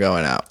and I are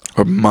going out.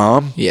 Her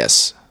mom?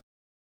 Yes.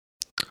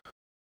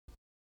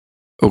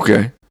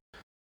 Okay.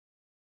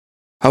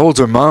 How old's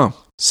her mom?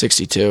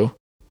 62.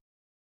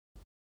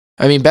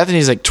 I mean,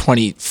 Bethany's like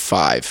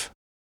 25.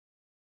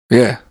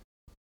 Yeah.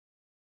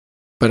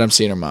 But I'm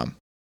seeing her mom.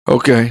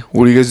 Okay.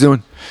 What are you guys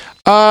doing?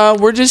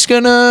 We're just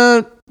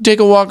gonna take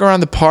a walk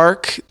around the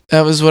park.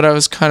 That was what I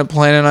was kind of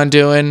planning on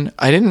doing.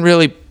 I didn't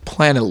really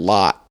plan a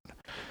lot.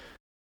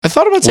 I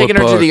thought about taking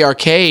her to the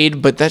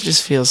arcade, but that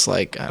just feels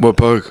like... What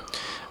park?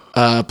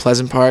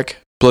 Pleasant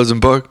Park.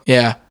 Pleasant Park?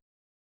 Yeah.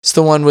 It's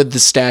the one with the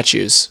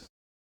statues.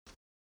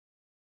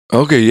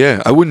 Okay,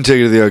 yeah. I wouldn't take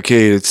it to the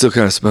arcade. It still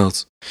kind of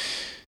smells.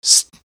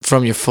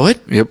 From your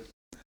foot? Yep.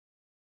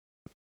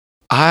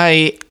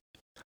 I'm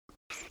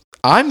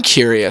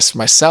curious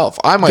myself.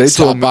 I might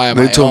stop by on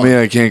my own. They told me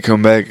I can't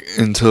come back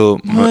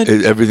until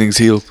everything's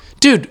healed.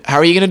 Dude, how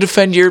are you going to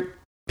defend your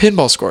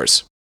pinball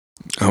scores?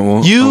 I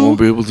won't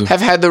be able to. You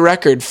have had the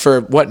record for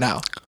what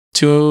now?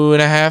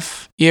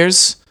 2.5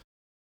 years?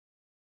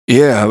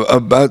 Yeah,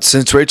 about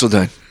since Rachel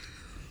died.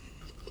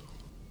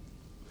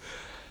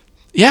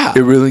 Yeah.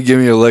 It really gave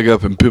me a leg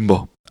up in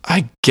pinball.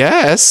 I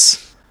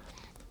guess.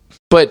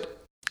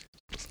 But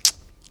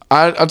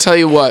I'll tell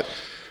you what.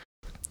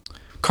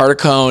 Carter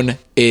Cohn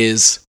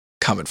is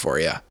coming for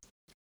you.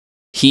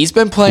 He's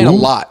been playing a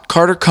lot.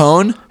 Carter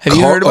Cohn. Have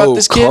you heard about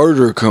this kid?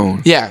 Carter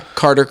Cohn. Yeah,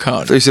 Carter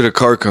Cohn. They said a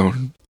car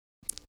cone.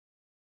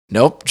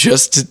 Nope,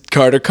 just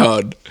Carter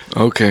Cohn.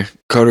 Okay,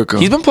 Carter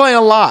Cohn. He's been playing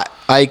a lot.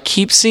 I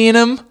keep seeing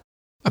him.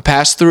 I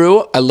pass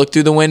through. I look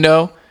through the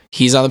window.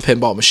 He's on the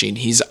pinball machine.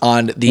 He's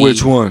on the...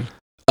 Which one?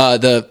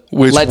 The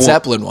Led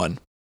Zeppelin one.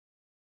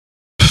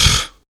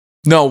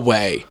 No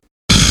way.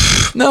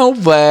 No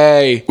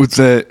way. What's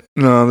that?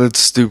 No, that's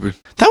stupid.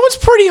 That one's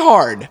pretty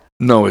hard.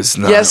 No, it's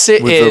not. Yes,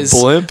 it is.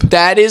 With a blimp?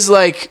 That is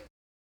like...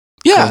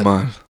 Yeah. Come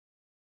on.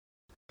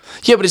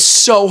 Yeah, but it's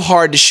so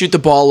hard to shoot the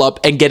ball up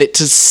and get it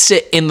to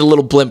sit in the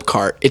little blimp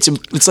cart. It's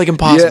like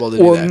impossible to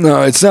do that.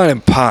 No, it's not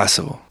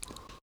impossible.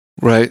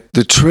 Right?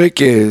 The trick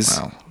is...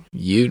 Well,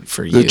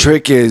 the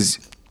trick is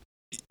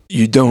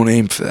you don't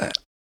aim for that.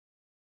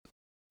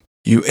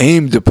 You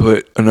aim to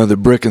put another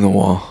brick in the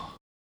wall.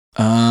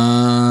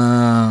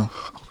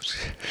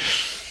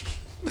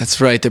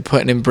 That's right. They're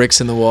putting in bricks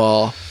in the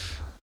wall.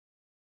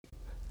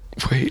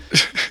 Wait.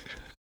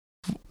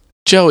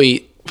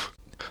 Joey.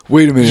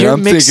 Wait a minute.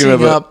 I'm thinking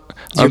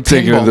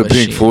of the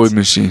machines. Pink Floyd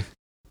machine.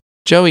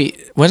 Joey,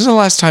 when's the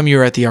last time you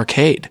were at the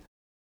arcade?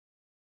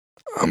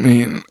 I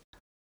mean,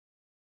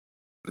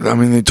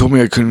 they told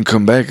me I couldn't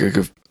come back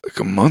like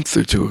a month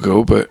or two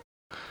ago, but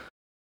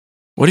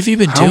what have you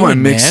been doing, How am I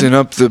mixing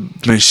up the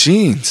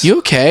machines? You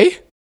okay?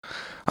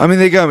 I mean,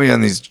 they got me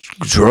on these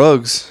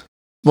drugs.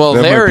 Well,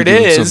 that there it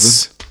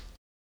is.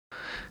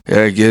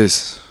 Yeah, I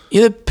guess.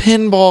 You're the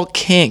pinball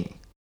king.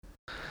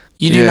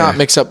 You do not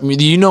mix up.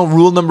 You know,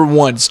 rule number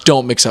 1 is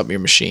don't mix up your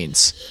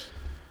machines.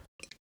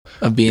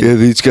 Yeah,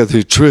 they each got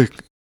their trick.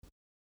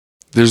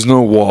 There's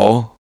no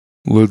wall.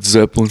 Led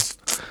Zeppelin.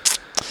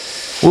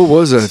 What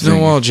was that thing?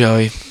 No wall,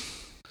 Joey.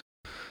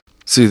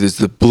 See, there's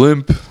the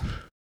blimp.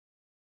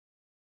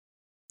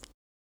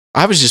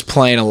 I was just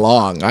playing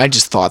along. I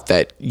just thought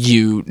that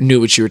you knew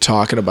what you were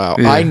talking about.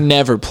 Yeah. I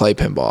never play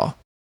pinball.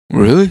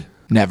 Really?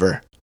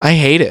 Never. I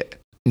hate it.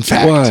 In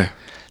fact, why?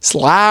 It's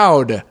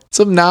loud. It's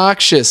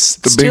obnoxious.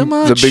 It's too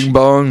much. The bing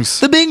bongs.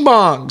 The bing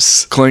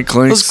bongs. Clank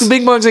clanks. Those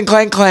bing bongs and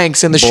clank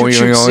clanks and the shoot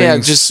shoots. Yeah,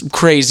 just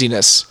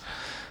craziness.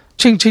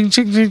 Ching ching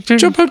ching ching ching.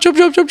 Jump. It's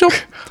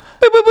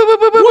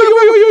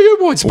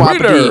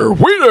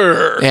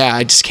winner. Yeah,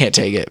 I just can't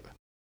take it.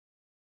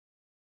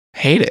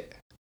 Hate it.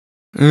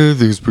 I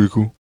think it's pretty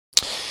cool.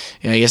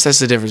 Yeah, I guess that's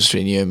the difference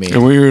between you and me.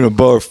 And when you're in a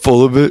bar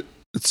full of it,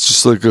 it's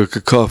just like a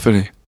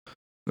cacophony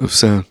of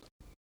sound.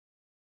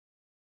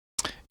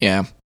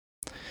 Yeah.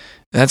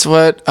 That's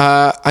what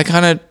I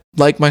kind of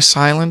like my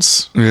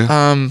silence. Yeah.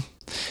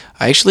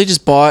 I actually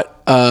just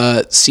bought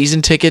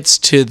season tickets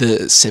to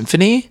the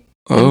symphony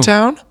in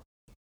town.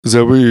 Is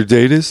that where your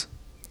date is?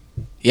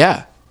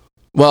 Yeah.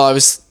 Well, I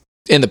was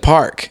in the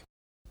park.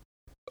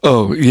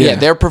 Oh, yeah. Yeah,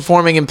 they're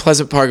performing in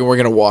Pleasant Park, and we're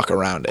going to walk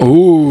around it.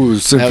 Ooh,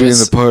 symphony in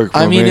the park.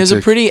 I mean, is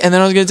it pretty? And then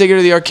I was going to take her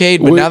to the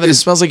arcade, but now that it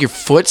smells like your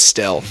foot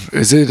still.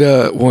 Is it,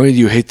 why do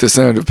you hate the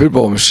sound of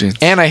pinball machines?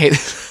 And I hate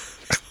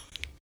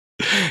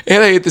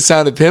the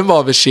sound of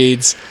pinball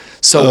machines.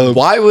 So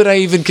why would I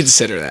even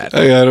consider that?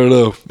 I don't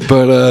know.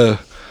 But,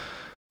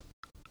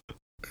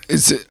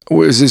 is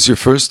this your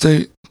first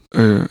date?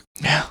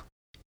 Yeah.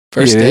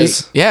 First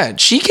date. Yeah,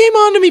 she came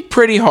on to me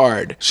pretty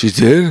hard. She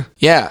did?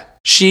 Yeah.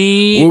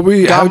 She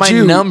got my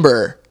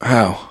number.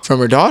 How? From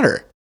her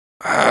daughter.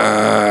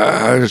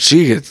 How did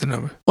she get the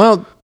number?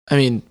 Well, I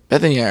mean,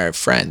 Bethany and I are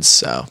friends,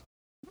 so.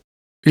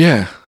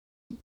 Yeah.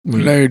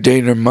 Now you're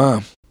dating her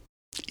mom.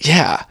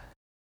 Yeah.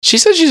 She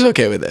said she's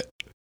okay with it.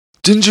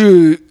 Didn't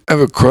you have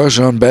a crush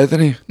on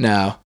Bethany?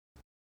 No.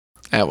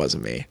 That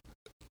wasn't me.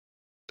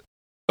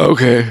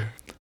 Okay.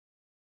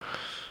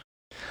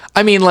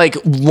 I mean, like,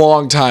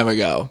 long time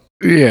ago.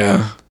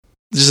 Yeah.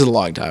 This is a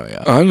long time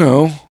ago. I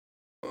know.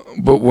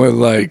 But what,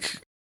 like,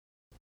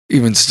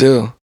 even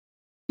still?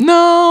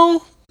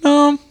 No.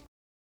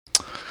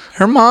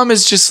 Her mom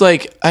is just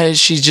like,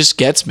 she just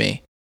gets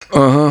me.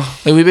 Uh-huh.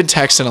 Like, we've been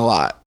texting a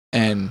lot,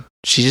 and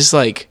she just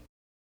like.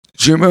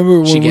 Do you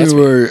remember when we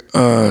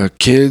were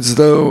kids,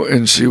 though,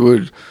 and she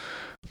would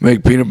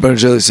make peanut butter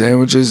jelly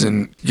sandwiches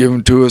and give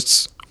them to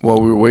us while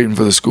we were waiting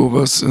for the school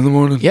bus in the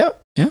morning?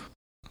 Yep. Yeah.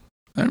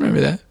 I remember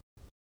that.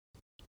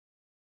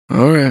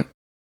 All right.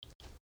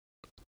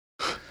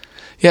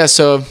 Yeah,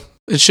 so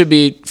it should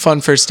be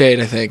fun first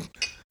date, I think.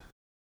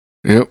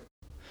 Yep.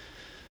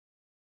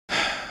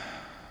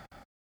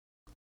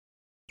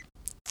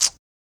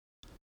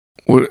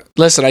 What?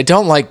 Listen, I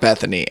don't like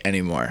Bethany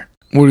anymore.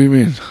 What do you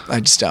mean? I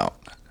just don't.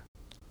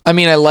 I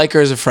mean, I like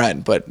her as a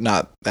friend, but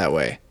not that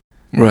way.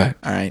 Right.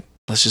 All right.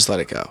 Let's just let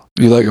it go.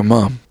 You like a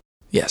mom?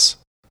 Yes.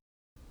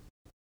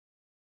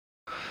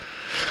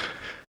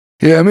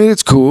 Yeah, I mean,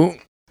 it's cool.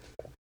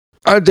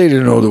 I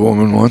dated an older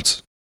woman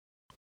once.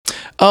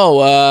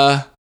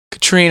 Oh,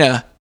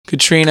 Katrina.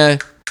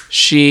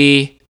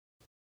 She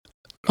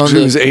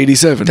was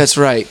 87. That's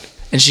right.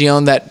 And she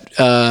owned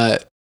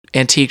that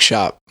antique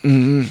shop.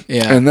 Mm-hmm.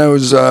 Yeah. And that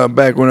was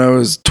back when I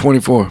was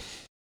 24.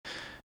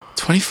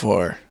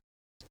 24.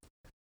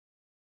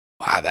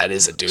 Wow, that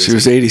is a doozy. She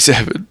was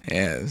 87.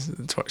 Yeah,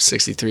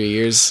 63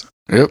 years.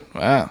 Yep.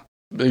 Wow.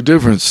 Big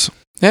difference.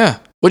 Yeah.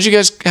 How'd you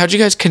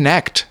guys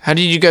connect? What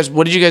did you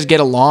guys get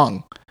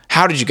along?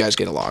 How did you guys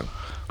get along?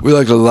 We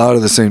liked a lot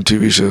of the same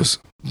TV shows.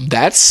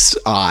 That's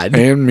odd.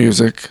 And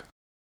music.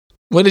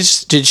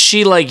 Did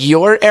she like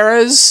your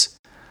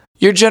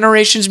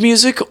generation's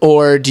music,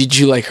 or did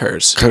you like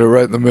hers? Kind of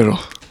right in the middle.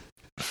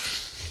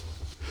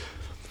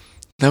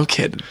 No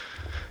kidding.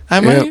 I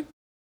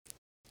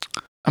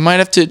might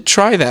have to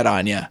try that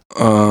on you.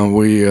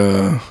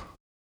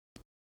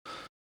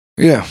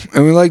 Yeah,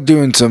 and we like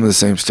doing some of the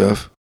same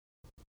stuff.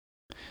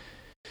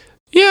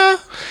 Yeah,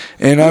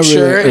 and I'm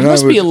sure it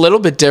must be a little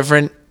bit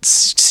different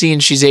seeing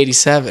she's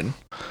 87.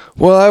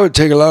 Well, I would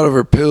take a lot of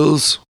her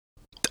pills.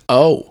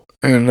 Oh,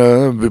 and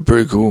that would be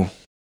pretty cool.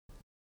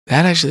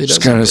 That actually does.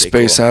 Just kind of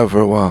space out for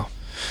a while.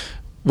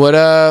 What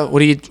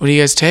do you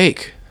guys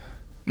take?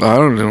 I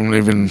don't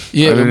even.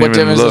 Yeah, what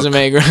difference does it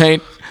make,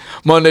 right?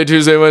 Monday,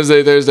 Tuesday,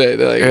 Wednesday, Thursday.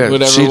 Like,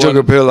 whatever. She took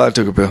a pill, I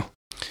took a pill.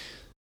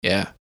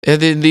 Yeah.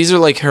 These are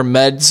like her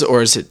meds,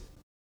 or is it?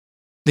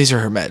 These are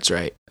her meds,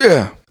 right?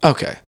 Yeah.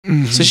 Okay.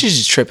 Mm-hmm. So she's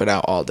just tripping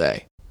out all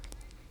day.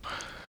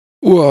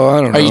 Well,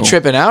 I don't know. Are you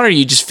tripping out, or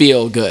you just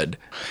feel good?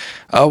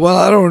 Well,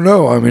 I don't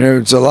know. I mean,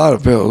 it's a lot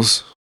of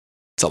pills.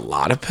 It's a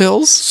lot of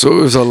pills? So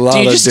it was a lot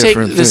of different things. Do you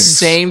just take the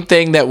same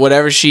thing that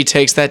whatever she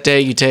takes that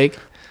day, you take?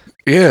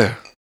 Yeah.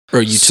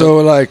 Or you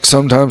like,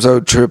 sometimes I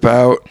would trip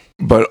out,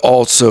 but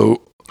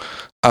also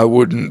I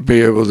wouldn't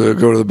be able to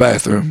go to the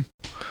bathroom.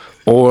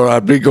 Or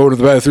I'd be going to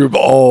the bathroom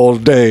all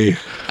day.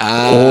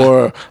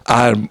 Or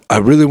I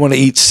really want to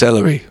eat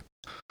celery.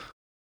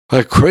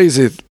 Like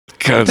crazy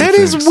kinds of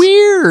things. That is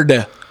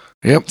weird.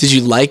 Yep. Did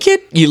you like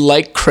it? You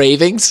like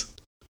cravings?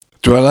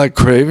 Do I like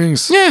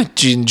cravings? Yeah.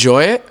 Did you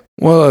enjoy it?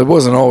 Well, it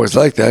wasn't always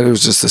like that. It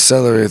was just the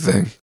celery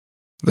thing.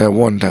 That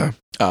one time.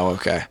 Oh,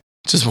 okay.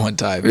 Just one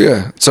time.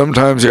 Yeah.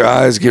 Sometimes your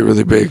eyes get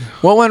really big.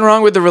 What went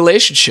wrong with the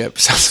relationship?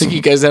 Sounds like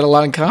you guys had a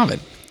lot in common.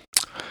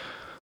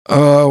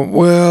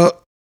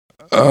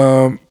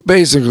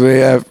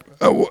 Basically,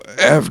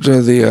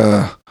 after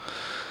the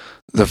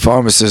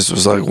pharmacist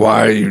was like,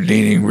 "Why are you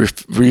needing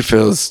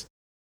refills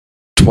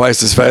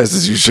twice as fast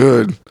as you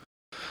should?"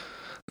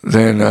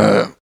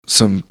 Then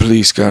some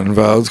police got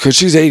involved because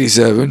she's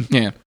 87.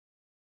 Yeah.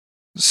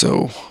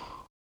 So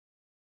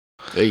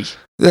hey.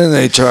 Then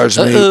they charged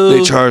me.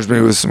 They charged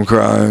me with some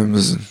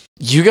crimes.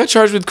 You got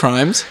charged with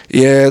crimes?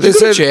 Yeah, they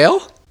said to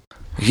jail.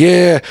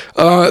 Yeah,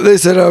 they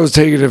said I was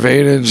taking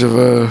advantage of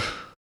a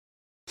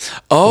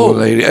old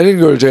lady. I didn't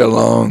go to jail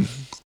long.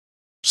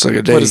 Just like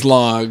a day. What is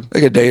long?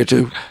 Like a day or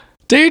two.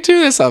 Day or two?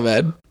 That's not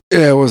bad.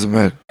 Yeah, it wasn't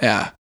bad.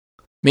 Yeah.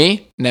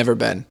 Me? Never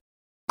been.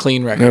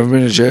 Clean record. Never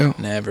been to jail?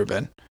 Never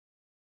been.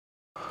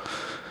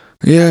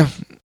 Yeah,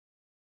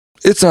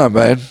 it's not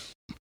bad.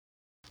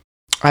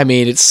 I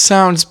mean, it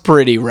sounds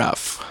pretty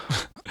rough.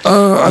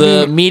 I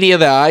mean, Media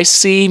that I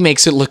see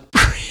makes it look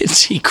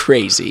pretty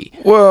crazy.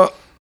 well,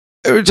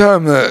 every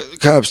time the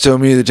cops tell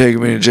me they're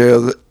taking me to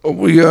jail,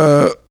 we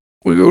go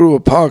to a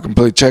park and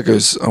play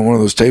checkers on one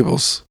of those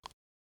tables.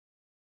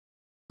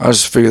 I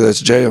just figure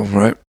that's jail,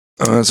 right?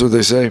 That's what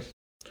they say.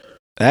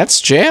 That's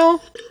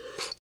jail?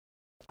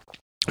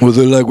 Well,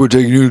 they're like, we're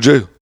taking you to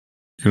jail,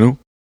 you know?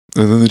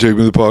 And then they take me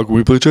to the park and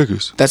we play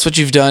checkers. That's what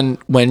you've done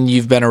when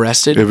you've been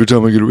arrested? Every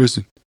time I get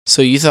arrested.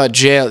 So you thought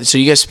jail... So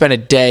you guys spent a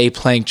day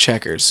playing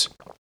checkers?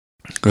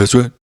 That's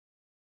right.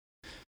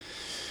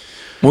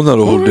 Well, not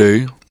a whole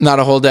day. Not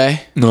a whole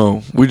day?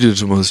 No, we did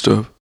some other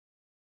stuff.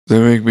 They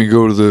make me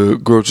go to the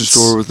grocery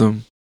store with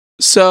them.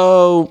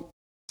 So...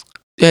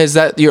 Is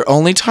that your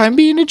only time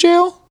being in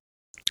jail?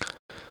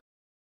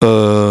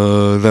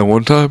 That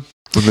one time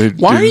when they.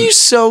 Why are you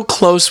so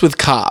close with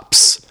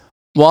cops?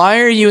 Why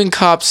are you in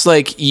cops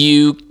like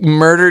you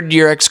murdered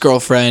your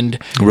ex-girlfriend,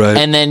 right?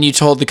 And then you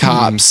told the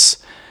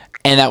cops,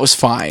 and that was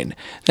fine.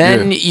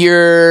 Then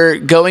you're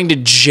going to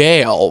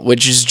jail,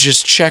 which is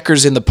just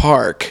checkers in the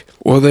park.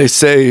 Well, they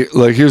say,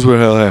 like, here's what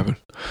hell happened.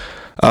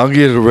 I'll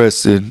get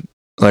arrested,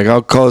 like,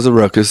 I'll cause a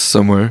ruckus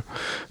somewhere,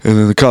 and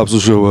then the cops will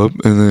show up,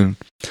 and then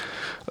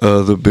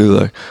they'll be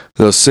like,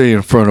 they'll say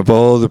in front of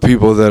all the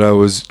people that I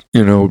was,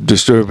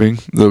 disturbing,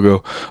 they'll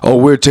go, oh,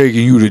 we're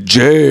taking you to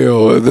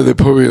jail, and then they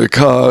put me in the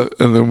car,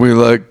 and then we,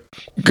 like,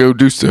 go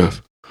do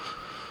stuff.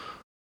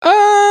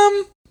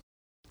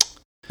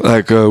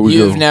 Like,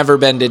 You've never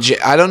been to jail.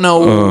 I don't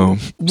know.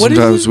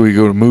 Sometimes we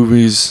go to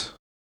movies.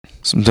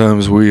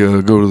 Sometimes we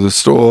go to the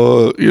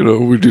store.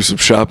 We do some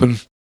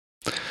shopping.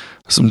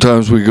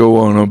 Sometimes we go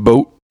on a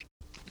boat,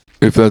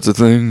 if that's a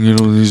thing.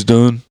 He's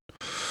done.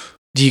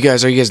 Are you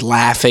guys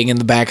laughing in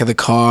the back of the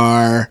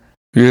car?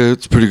 Yeah,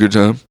 it's a pretty good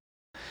time.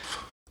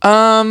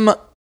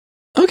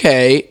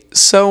 Okay,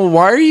 so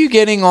why are you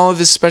getting all of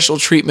this special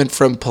treatment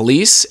from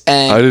police?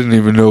 And I didn't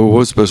even know it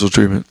was special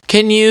treatment.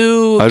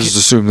 I just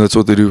assumed that's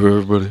what they do for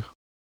everybody.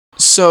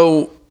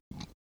 So,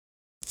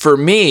 for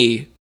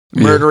me,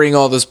 murdering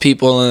all those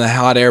people in a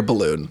hot air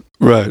balloon.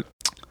 Right.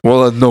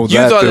 Well, no, you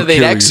thought that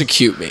they'd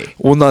execute me.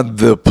 Well, not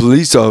the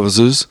police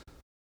officers.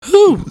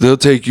 Who? They'll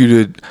take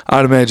you to...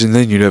 I'd imagine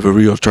then you'd have a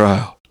real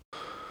trial.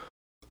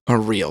 A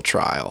real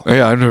trial?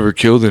 Yeah, I never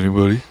killed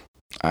anybody.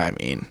 I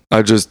mean...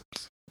 I just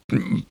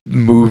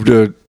moved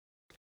a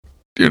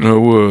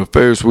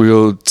Ferris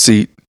wheel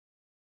seat.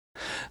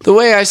 The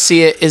way I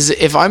see it is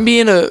if I'm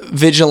being a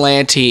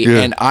vigilante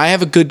and I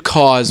have a good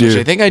cause, which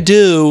I think I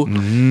do,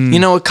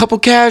 a couple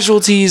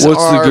casualties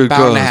are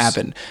bound to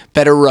happen.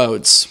 Better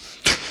roads.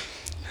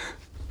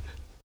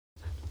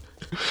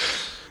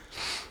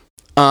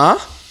 No,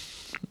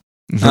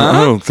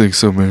 I don't think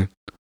so, man.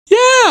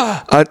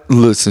 Yeah.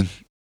 Listen.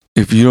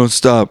 If you don't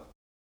stop,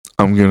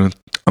 I'm gonna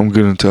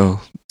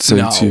say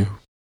it to you.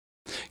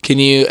 Can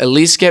you at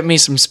least get me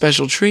some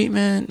special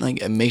treatment?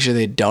 Like, make sure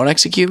they don't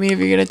execute me if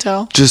you're gonna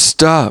tell? Just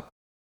stop.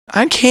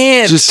 I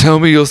can't. Just tell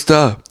me you'll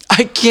stop.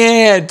 I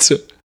can't.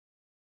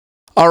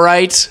 All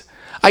right.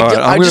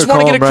 I just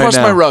want to get across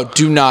my road.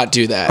 Do not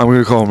do that. I'm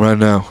gonna call him right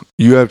now.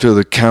 You have to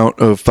the count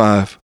of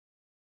 5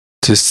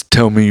 to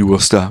tell me you will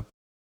stop,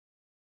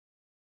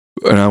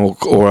 and I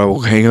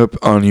will hang up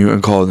on you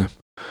and call them.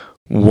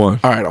 1.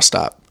 All right, I'll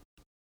stop.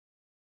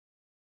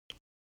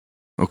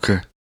 Okay.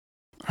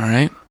 All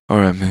right,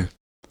 man.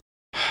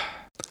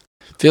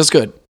 Feels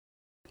good.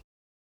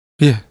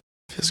 Yeah.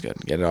 Feels good.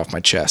 Get it off my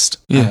chest.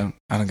 Yeah.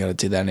 I don't got to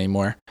do that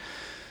anymore.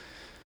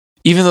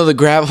 Even though the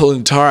gravel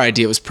and tar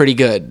idea was pretty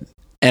good,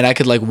 and I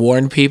could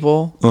warn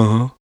people.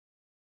 And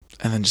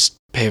then just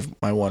pave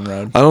my one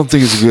road. I don't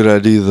think it's a good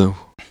idea though.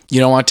 You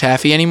don't want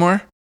taffy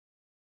anymore?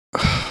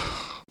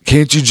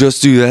 Can't you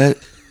just do that?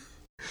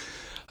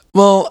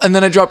 Well, and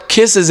then I drop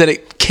kisses and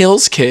it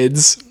kills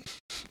kids.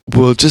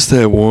 Well, just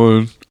that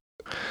one.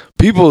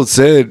 People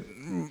said,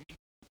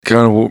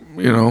 kind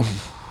of,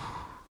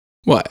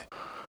 What?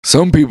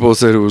 Some people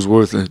said it was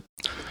worth it.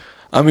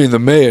 I mean, the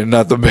mayor,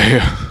 not the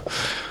mayor.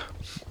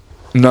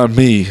 Not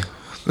me.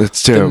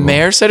 That's terrible. The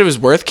mayor said it was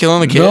worth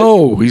killing the kid?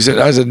 No, I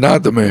said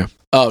not the mayor.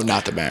 Oh,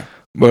 not the mayor.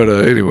 But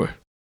anyway.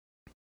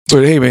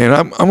 But hey, man,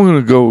 I'm going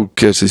to go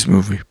catch this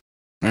movie.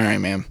 All right,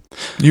 man.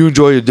 You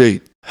enjoy your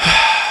date.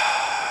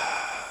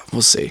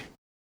 We'll see.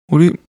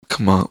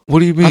 Come on. What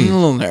do you mean? I'm a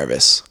little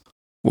nervous.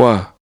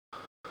 Why?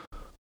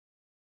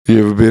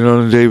 You ever been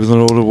on a date with an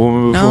older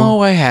woman before?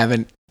 No, I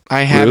haven't.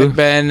 I haven't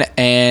been,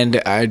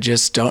 and I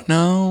just don't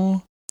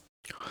know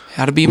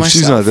how to be myself.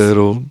 She's not that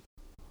old.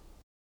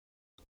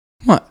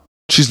 What?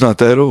 She's not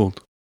that old.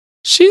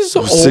 She's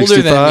older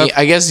 65? than me.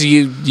 I guess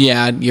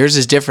yours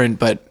is different,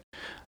 but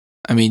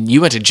I mean,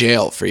 you went to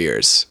jail for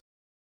yours.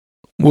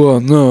 Well,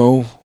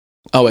 no.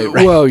 Oh, wait,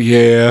 right. Well,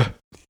 yeah.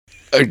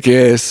 I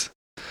guess.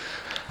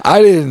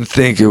 I didn't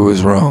think it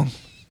was wrong.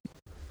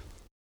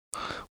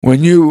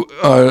 When you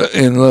are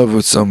in love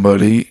with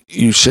somebody,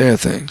 you share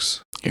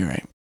things. You're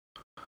right.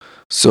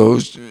 So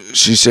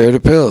she shared her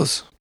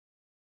pills.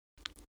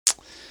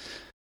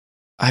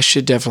 I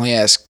should definitely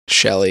ask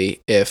Shelly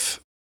if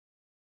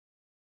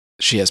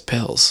she has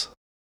pills.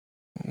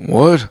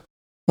 What?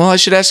 Well, I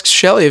should ask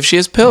Shelly if she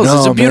has pills. No,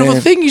 It's a beautiful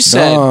man. thing you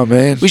said. No,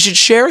 man. We should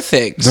share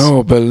things.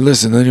 No, but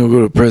listen, then you'll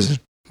go to prison.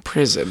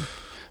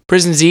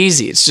 Prison's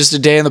easy. It's just a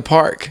day in the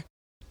park.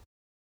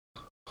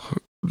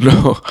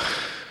 No,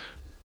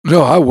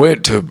 I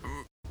went to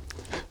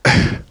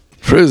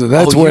prison.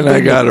 That's when I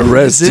got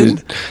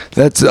arrested.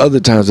 That's the other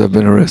times I've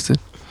been arrested.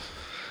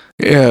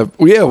 Yeah.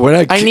 When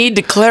I need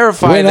to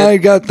clarify when I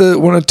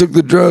took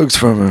the drugs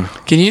from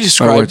her. Can you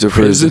describe went to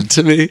prison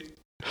prison. to me?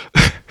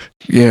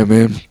 Yeah,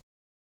 man.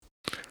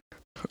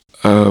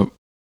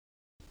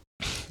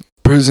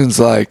 Prison's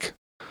like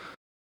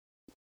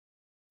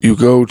you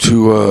go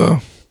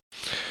to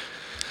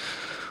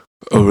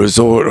a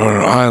resort on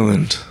an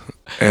island,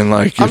 and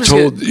like you're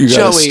told you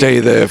gotta stay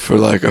there for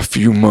like a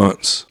few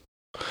months,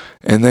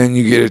 and then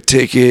you get a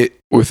ticket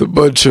with a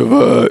bunch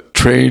of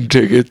train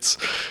tickets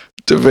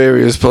to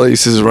various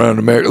places around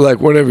America. Like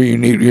whatever you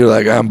need, you're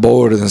like, I'm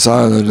bored in this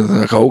island, and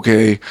they're like,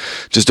 okay,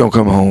 just don't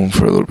come home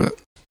for a little bit.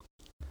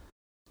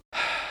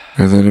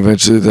 And then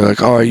eventually they're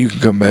like, all right, you can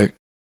come back.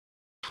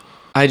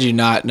 I do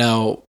not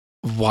know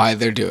why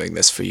they're doing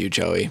this for you,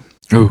 Joey.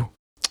 Who?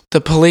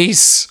 The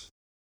police.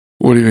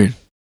 What do you mean?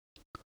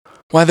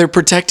 Why they're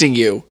protecting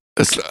you.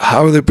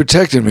 How are they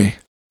protecting me?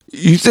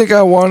 You think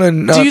I want to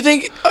not... Do you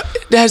think...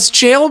 has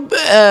jail...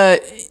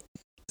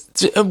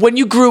 when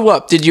you grew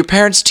up, did your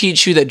parents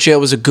teach you that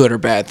jail was a good or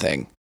bad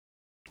thing?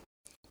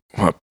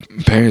 My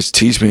parents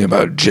teach me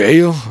about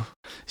jail?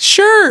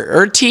 Sure,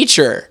 or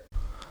teacher.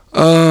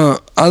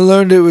 I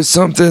learned it was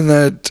something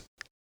that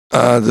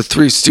the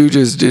Three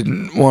Stooges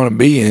didn't want to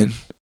be in.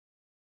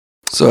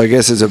 So I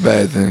guess it's a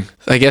bad thing.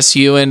 I guess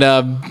you and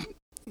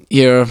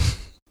your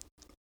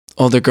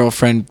older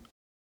girlfriend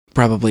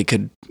probably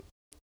could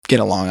get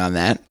along on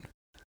that.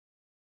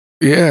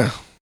 Yeah.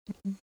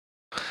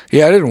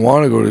 Yeah, I didn't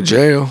want to go to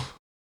jail.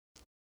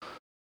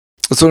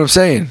 That's what I'm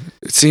saying.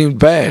 It seemed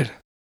bad.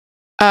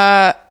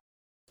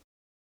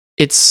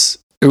 It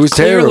was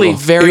terrible. It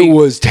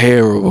was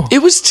terrible.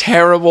 It was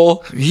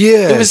terrible.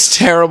 Yes. It was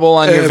terrible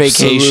on your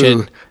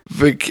vacation.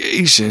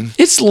 Vacation?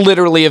 It's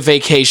literally a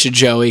vacation,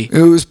 Joey.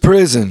 It was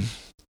prison.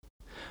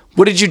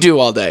 What did you do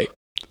all day?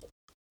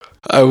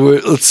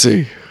 Let's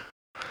see.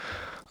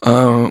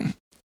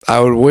 I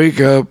would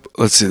wake up,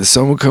 the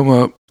sun would come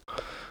up,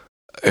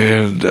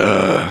 and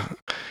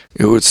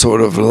it would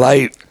sort of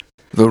light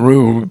the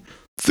room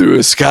through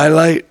a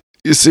skylight,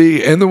 you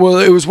see? And it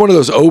was one of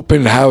those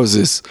open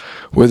houses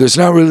where there's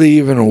not really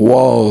even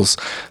walls.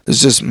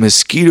 There's just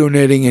mosquito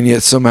netting, and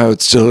yet somehow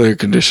it's still air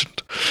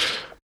conditioned.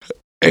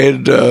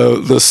 And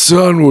the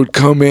sun would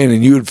come in,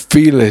 and you would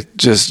feel it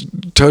just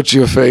touch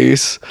your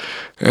face.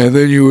 And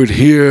then you would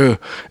hear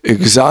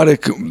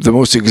the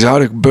most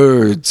exotic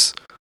birds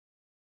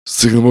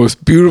sing the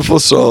most beautiful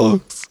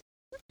songs.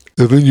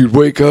 And then you'd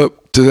wake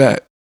up to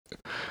that.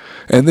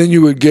 And then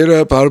you would get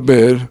up out of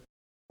bed,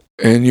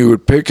 and you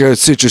would pick a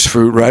citrus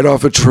fruit right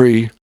off a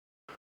tree.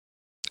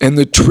 And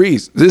the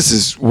trees, this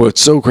is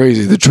what's so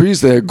crazy. The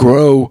trees there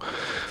grow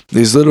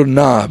these little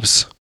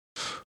knobs,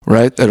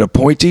 right, that are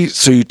pointy.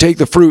 So you take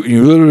the fruit and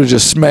you literally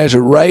just smash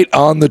it right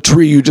on the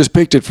tree you just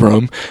picked it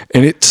from,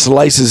 and it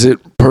slices it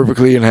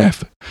perfectly in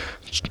half.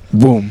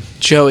 Boom.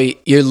 Joey,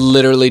 you're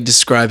literally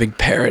describing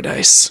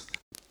paradise.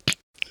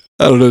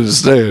 I don't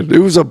understand. It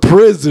was a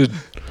prison.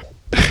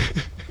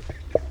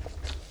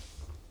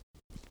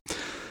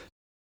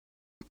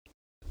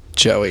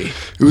 Joey.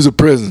 It was a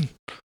prison.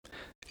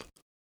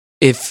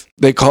 If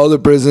they called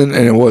it prison,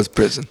 and it was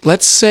prison.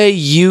 Let's say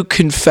you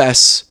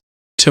confess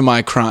to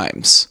my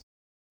crimes.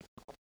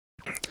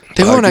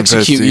 They won't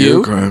execute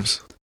you.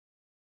 Crimes.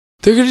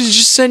 They're going to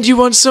just send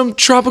you on some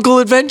tropical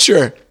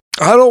adventure.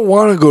 I don't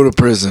want to go to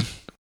prison.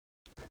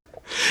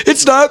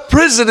 It's not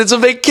prison. It's a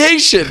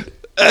vacation.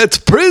 It's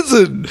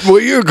prison.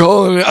 What you're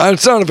calling it.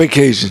 It's not a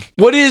vacation.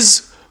 What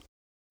is...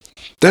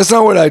 That's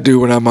not what I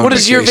do when I'm on vacation. What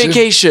is your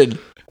vacation?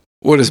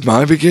 What is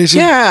my vacation?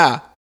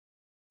 Yeah.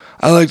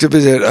 I like to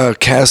visit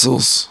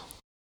castles.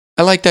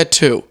 I like that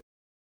too.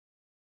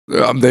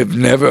 They've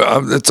never...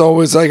 it's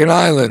always like an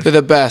island. They're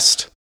the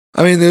best.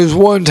 I mean, there's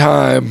one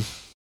time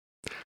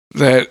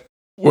that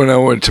when I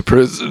went to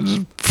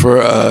prison for...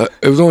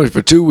 it was only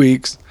for 2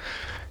 weeks.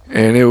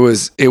 And it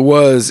was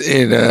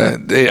in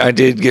I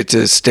did get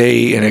to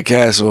stay in a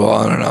castle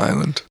on an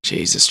island.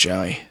 Jesus,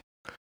 Joey.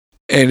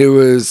 And it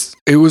was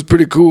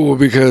pretty cool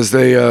because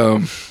they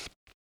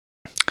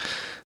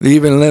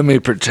even let me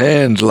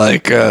pretend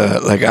like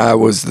I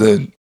was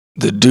the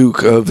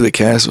duke of the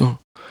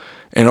castle.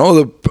 And all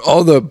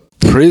the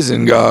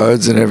prison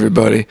guards and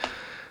everybody,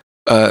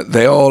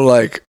 they all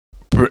like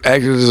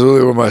acted as though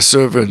they were my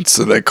servants.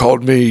 So they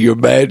called me Your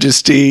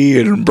Majesty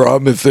and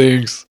brought me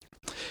things.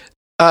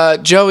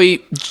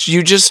 Joey,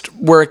 you just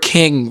were a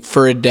king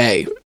for a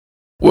day.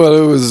 Well,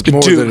 it was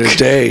more than a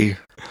day.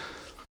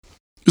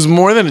 It was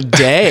more than a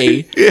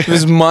day? Yeah. It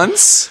was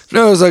months?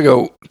 No, it was like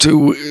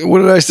what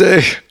did I say?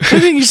 I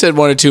think you said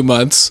 1 or 2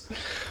 months.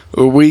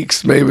 Or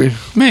weeks, maybe.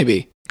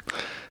 Maybe.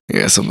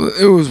 Yeah, something.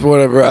 It was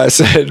whatever I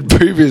said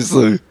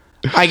previously.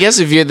 I guess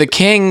if you're the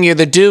king, you're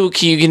the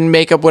duke, you can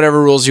make up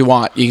whatever rules you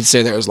want. You can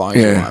stay there as long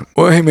as you want.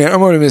 Well, hey man,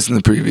 I'm already missing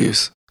the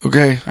previews.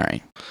 Okay. All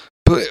right.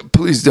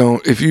 Please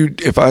don't.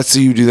 If I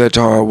see you do that,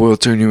 Tara, I will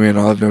turn you in.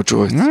 I'll have no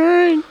choice. All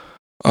right.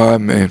 All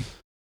right, man.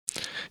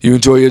 You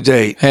enjoy your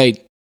date.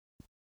 Hey,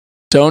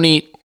 don't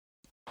eat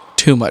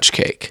too much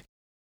cake.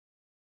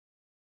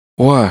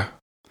 Why?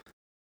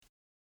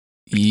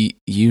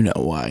 You know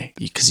why.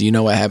 Because you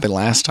know what happened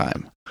last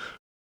time.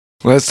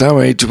 Last time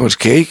I ate too much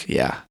cake?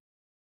 Yeah.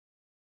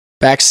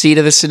 Back seat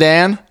of the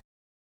sedan,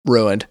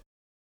 ruined.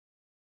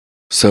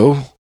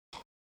 So,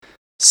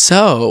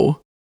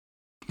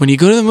 when you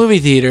go to the movie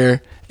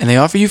theater and they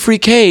offer you free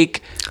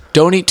cake,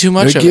 don't eat too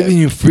much they're of it. giving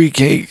you free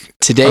cake.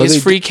 Today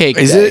is free cake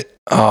day. Is it?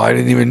 Oh, I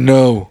didn't even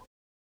know.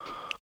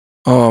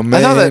 Oh,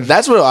 man. I thought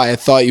that's what I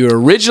thought you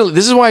were originally.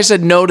 This is why I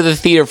said no to the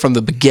theater from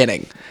the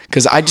beginning.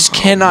 Because I just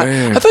cannot.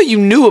 Man. I thought you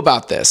knew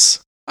about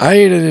this. I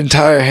ate an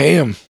entire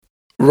ham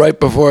right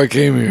before I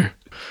came here.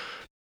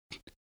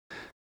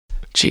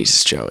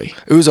 Jesus, Joey.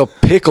 It was a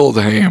pickled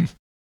ham.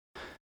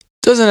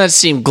 Doesn't that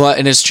seem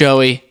gluttonous,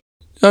 Joey?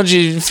 Don't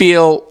you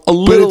feel a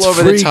little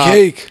over the top? But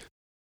it's free cake.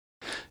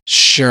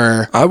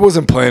 Sure. I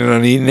wasn't planning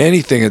on eating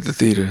anything at the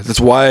theater. That's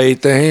why I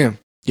ate the ham.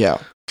 Yeah.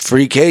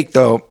 Free cake,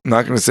 though. I'm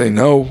not going to say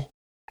no.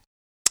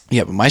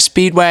 Yeah, but my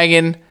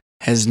Speedwagon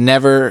has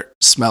never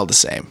smelled the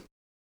same.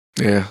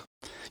 Yeah.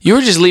 You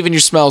were just leaving your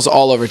smells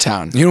all over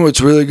town. You know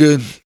what's really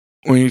good?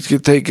 When you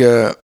get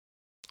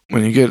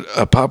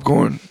a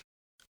popcorn,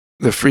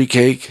 the free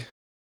cake,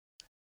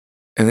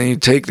 and then you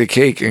take the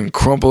cake and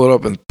crumple it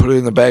up and put it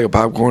in the bag of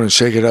popcorn and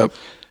shake it up.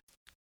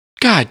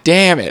 God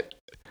damn it.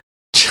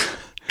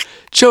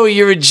 Joey,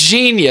 you're a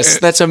genius.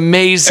 That's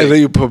amazing. And then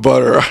you put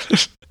butter on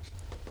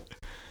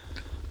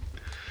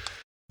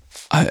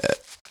it.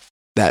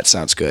 That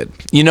sounds good.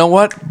 You know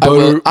what? I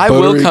will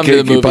come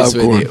to the movies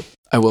with you.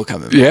 I will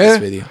come to the movies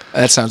with you.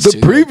 That sounds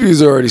The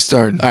previews are already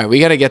starting. All right, we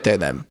got to get there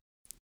then.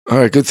 All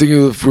right, good thing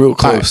you live real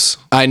close.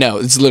 Right. I know.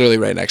 It's literally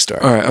right next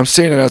door. All right, I'm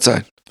standing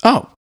outside.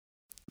 Oh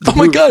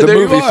my God, the there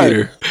movie you are.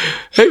 theater.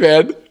 Hey,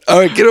 man. All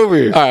right, get over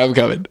here. All right, I'm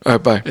coming. All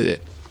right, bye.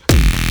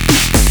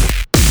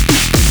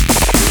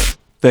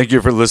 Thank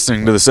you for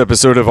listening to this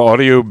episode of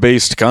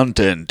audio-based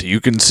content. You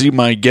can see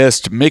my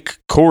guest Mick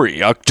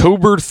Khoury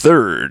October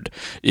 3rd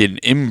in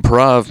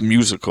Improv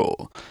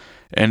Musical.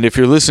 And if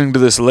you're listening to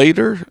this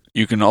later,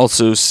 you can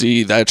also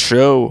see that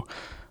show,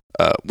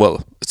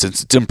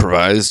 since it's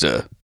improvised,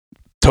 a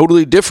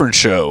totally different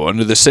show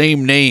under the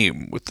same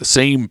name with the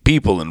same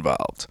people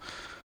involved.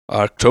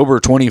 October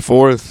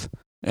 24th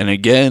and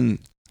again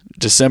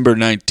December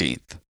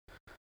 19th.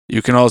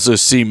 You can also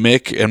see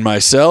Mick and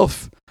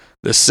myself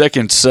the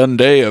second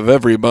Sunday of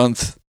every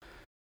month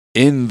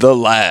in the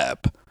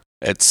lab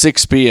at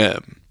 6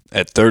 p.m.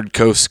 at Third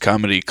Coast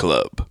Comedy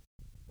Club.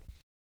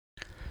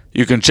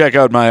 You can check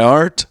out my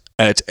art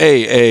at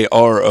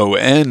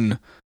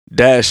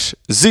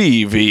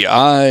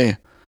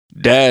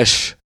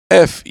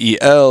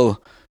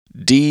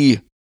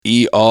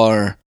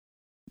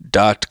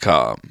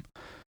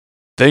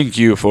Thank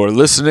you for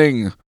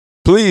listening.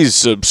 Please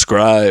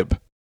subscribe,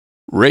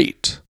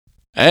 rate,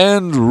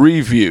 and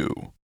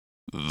review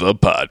the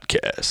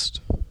podcast.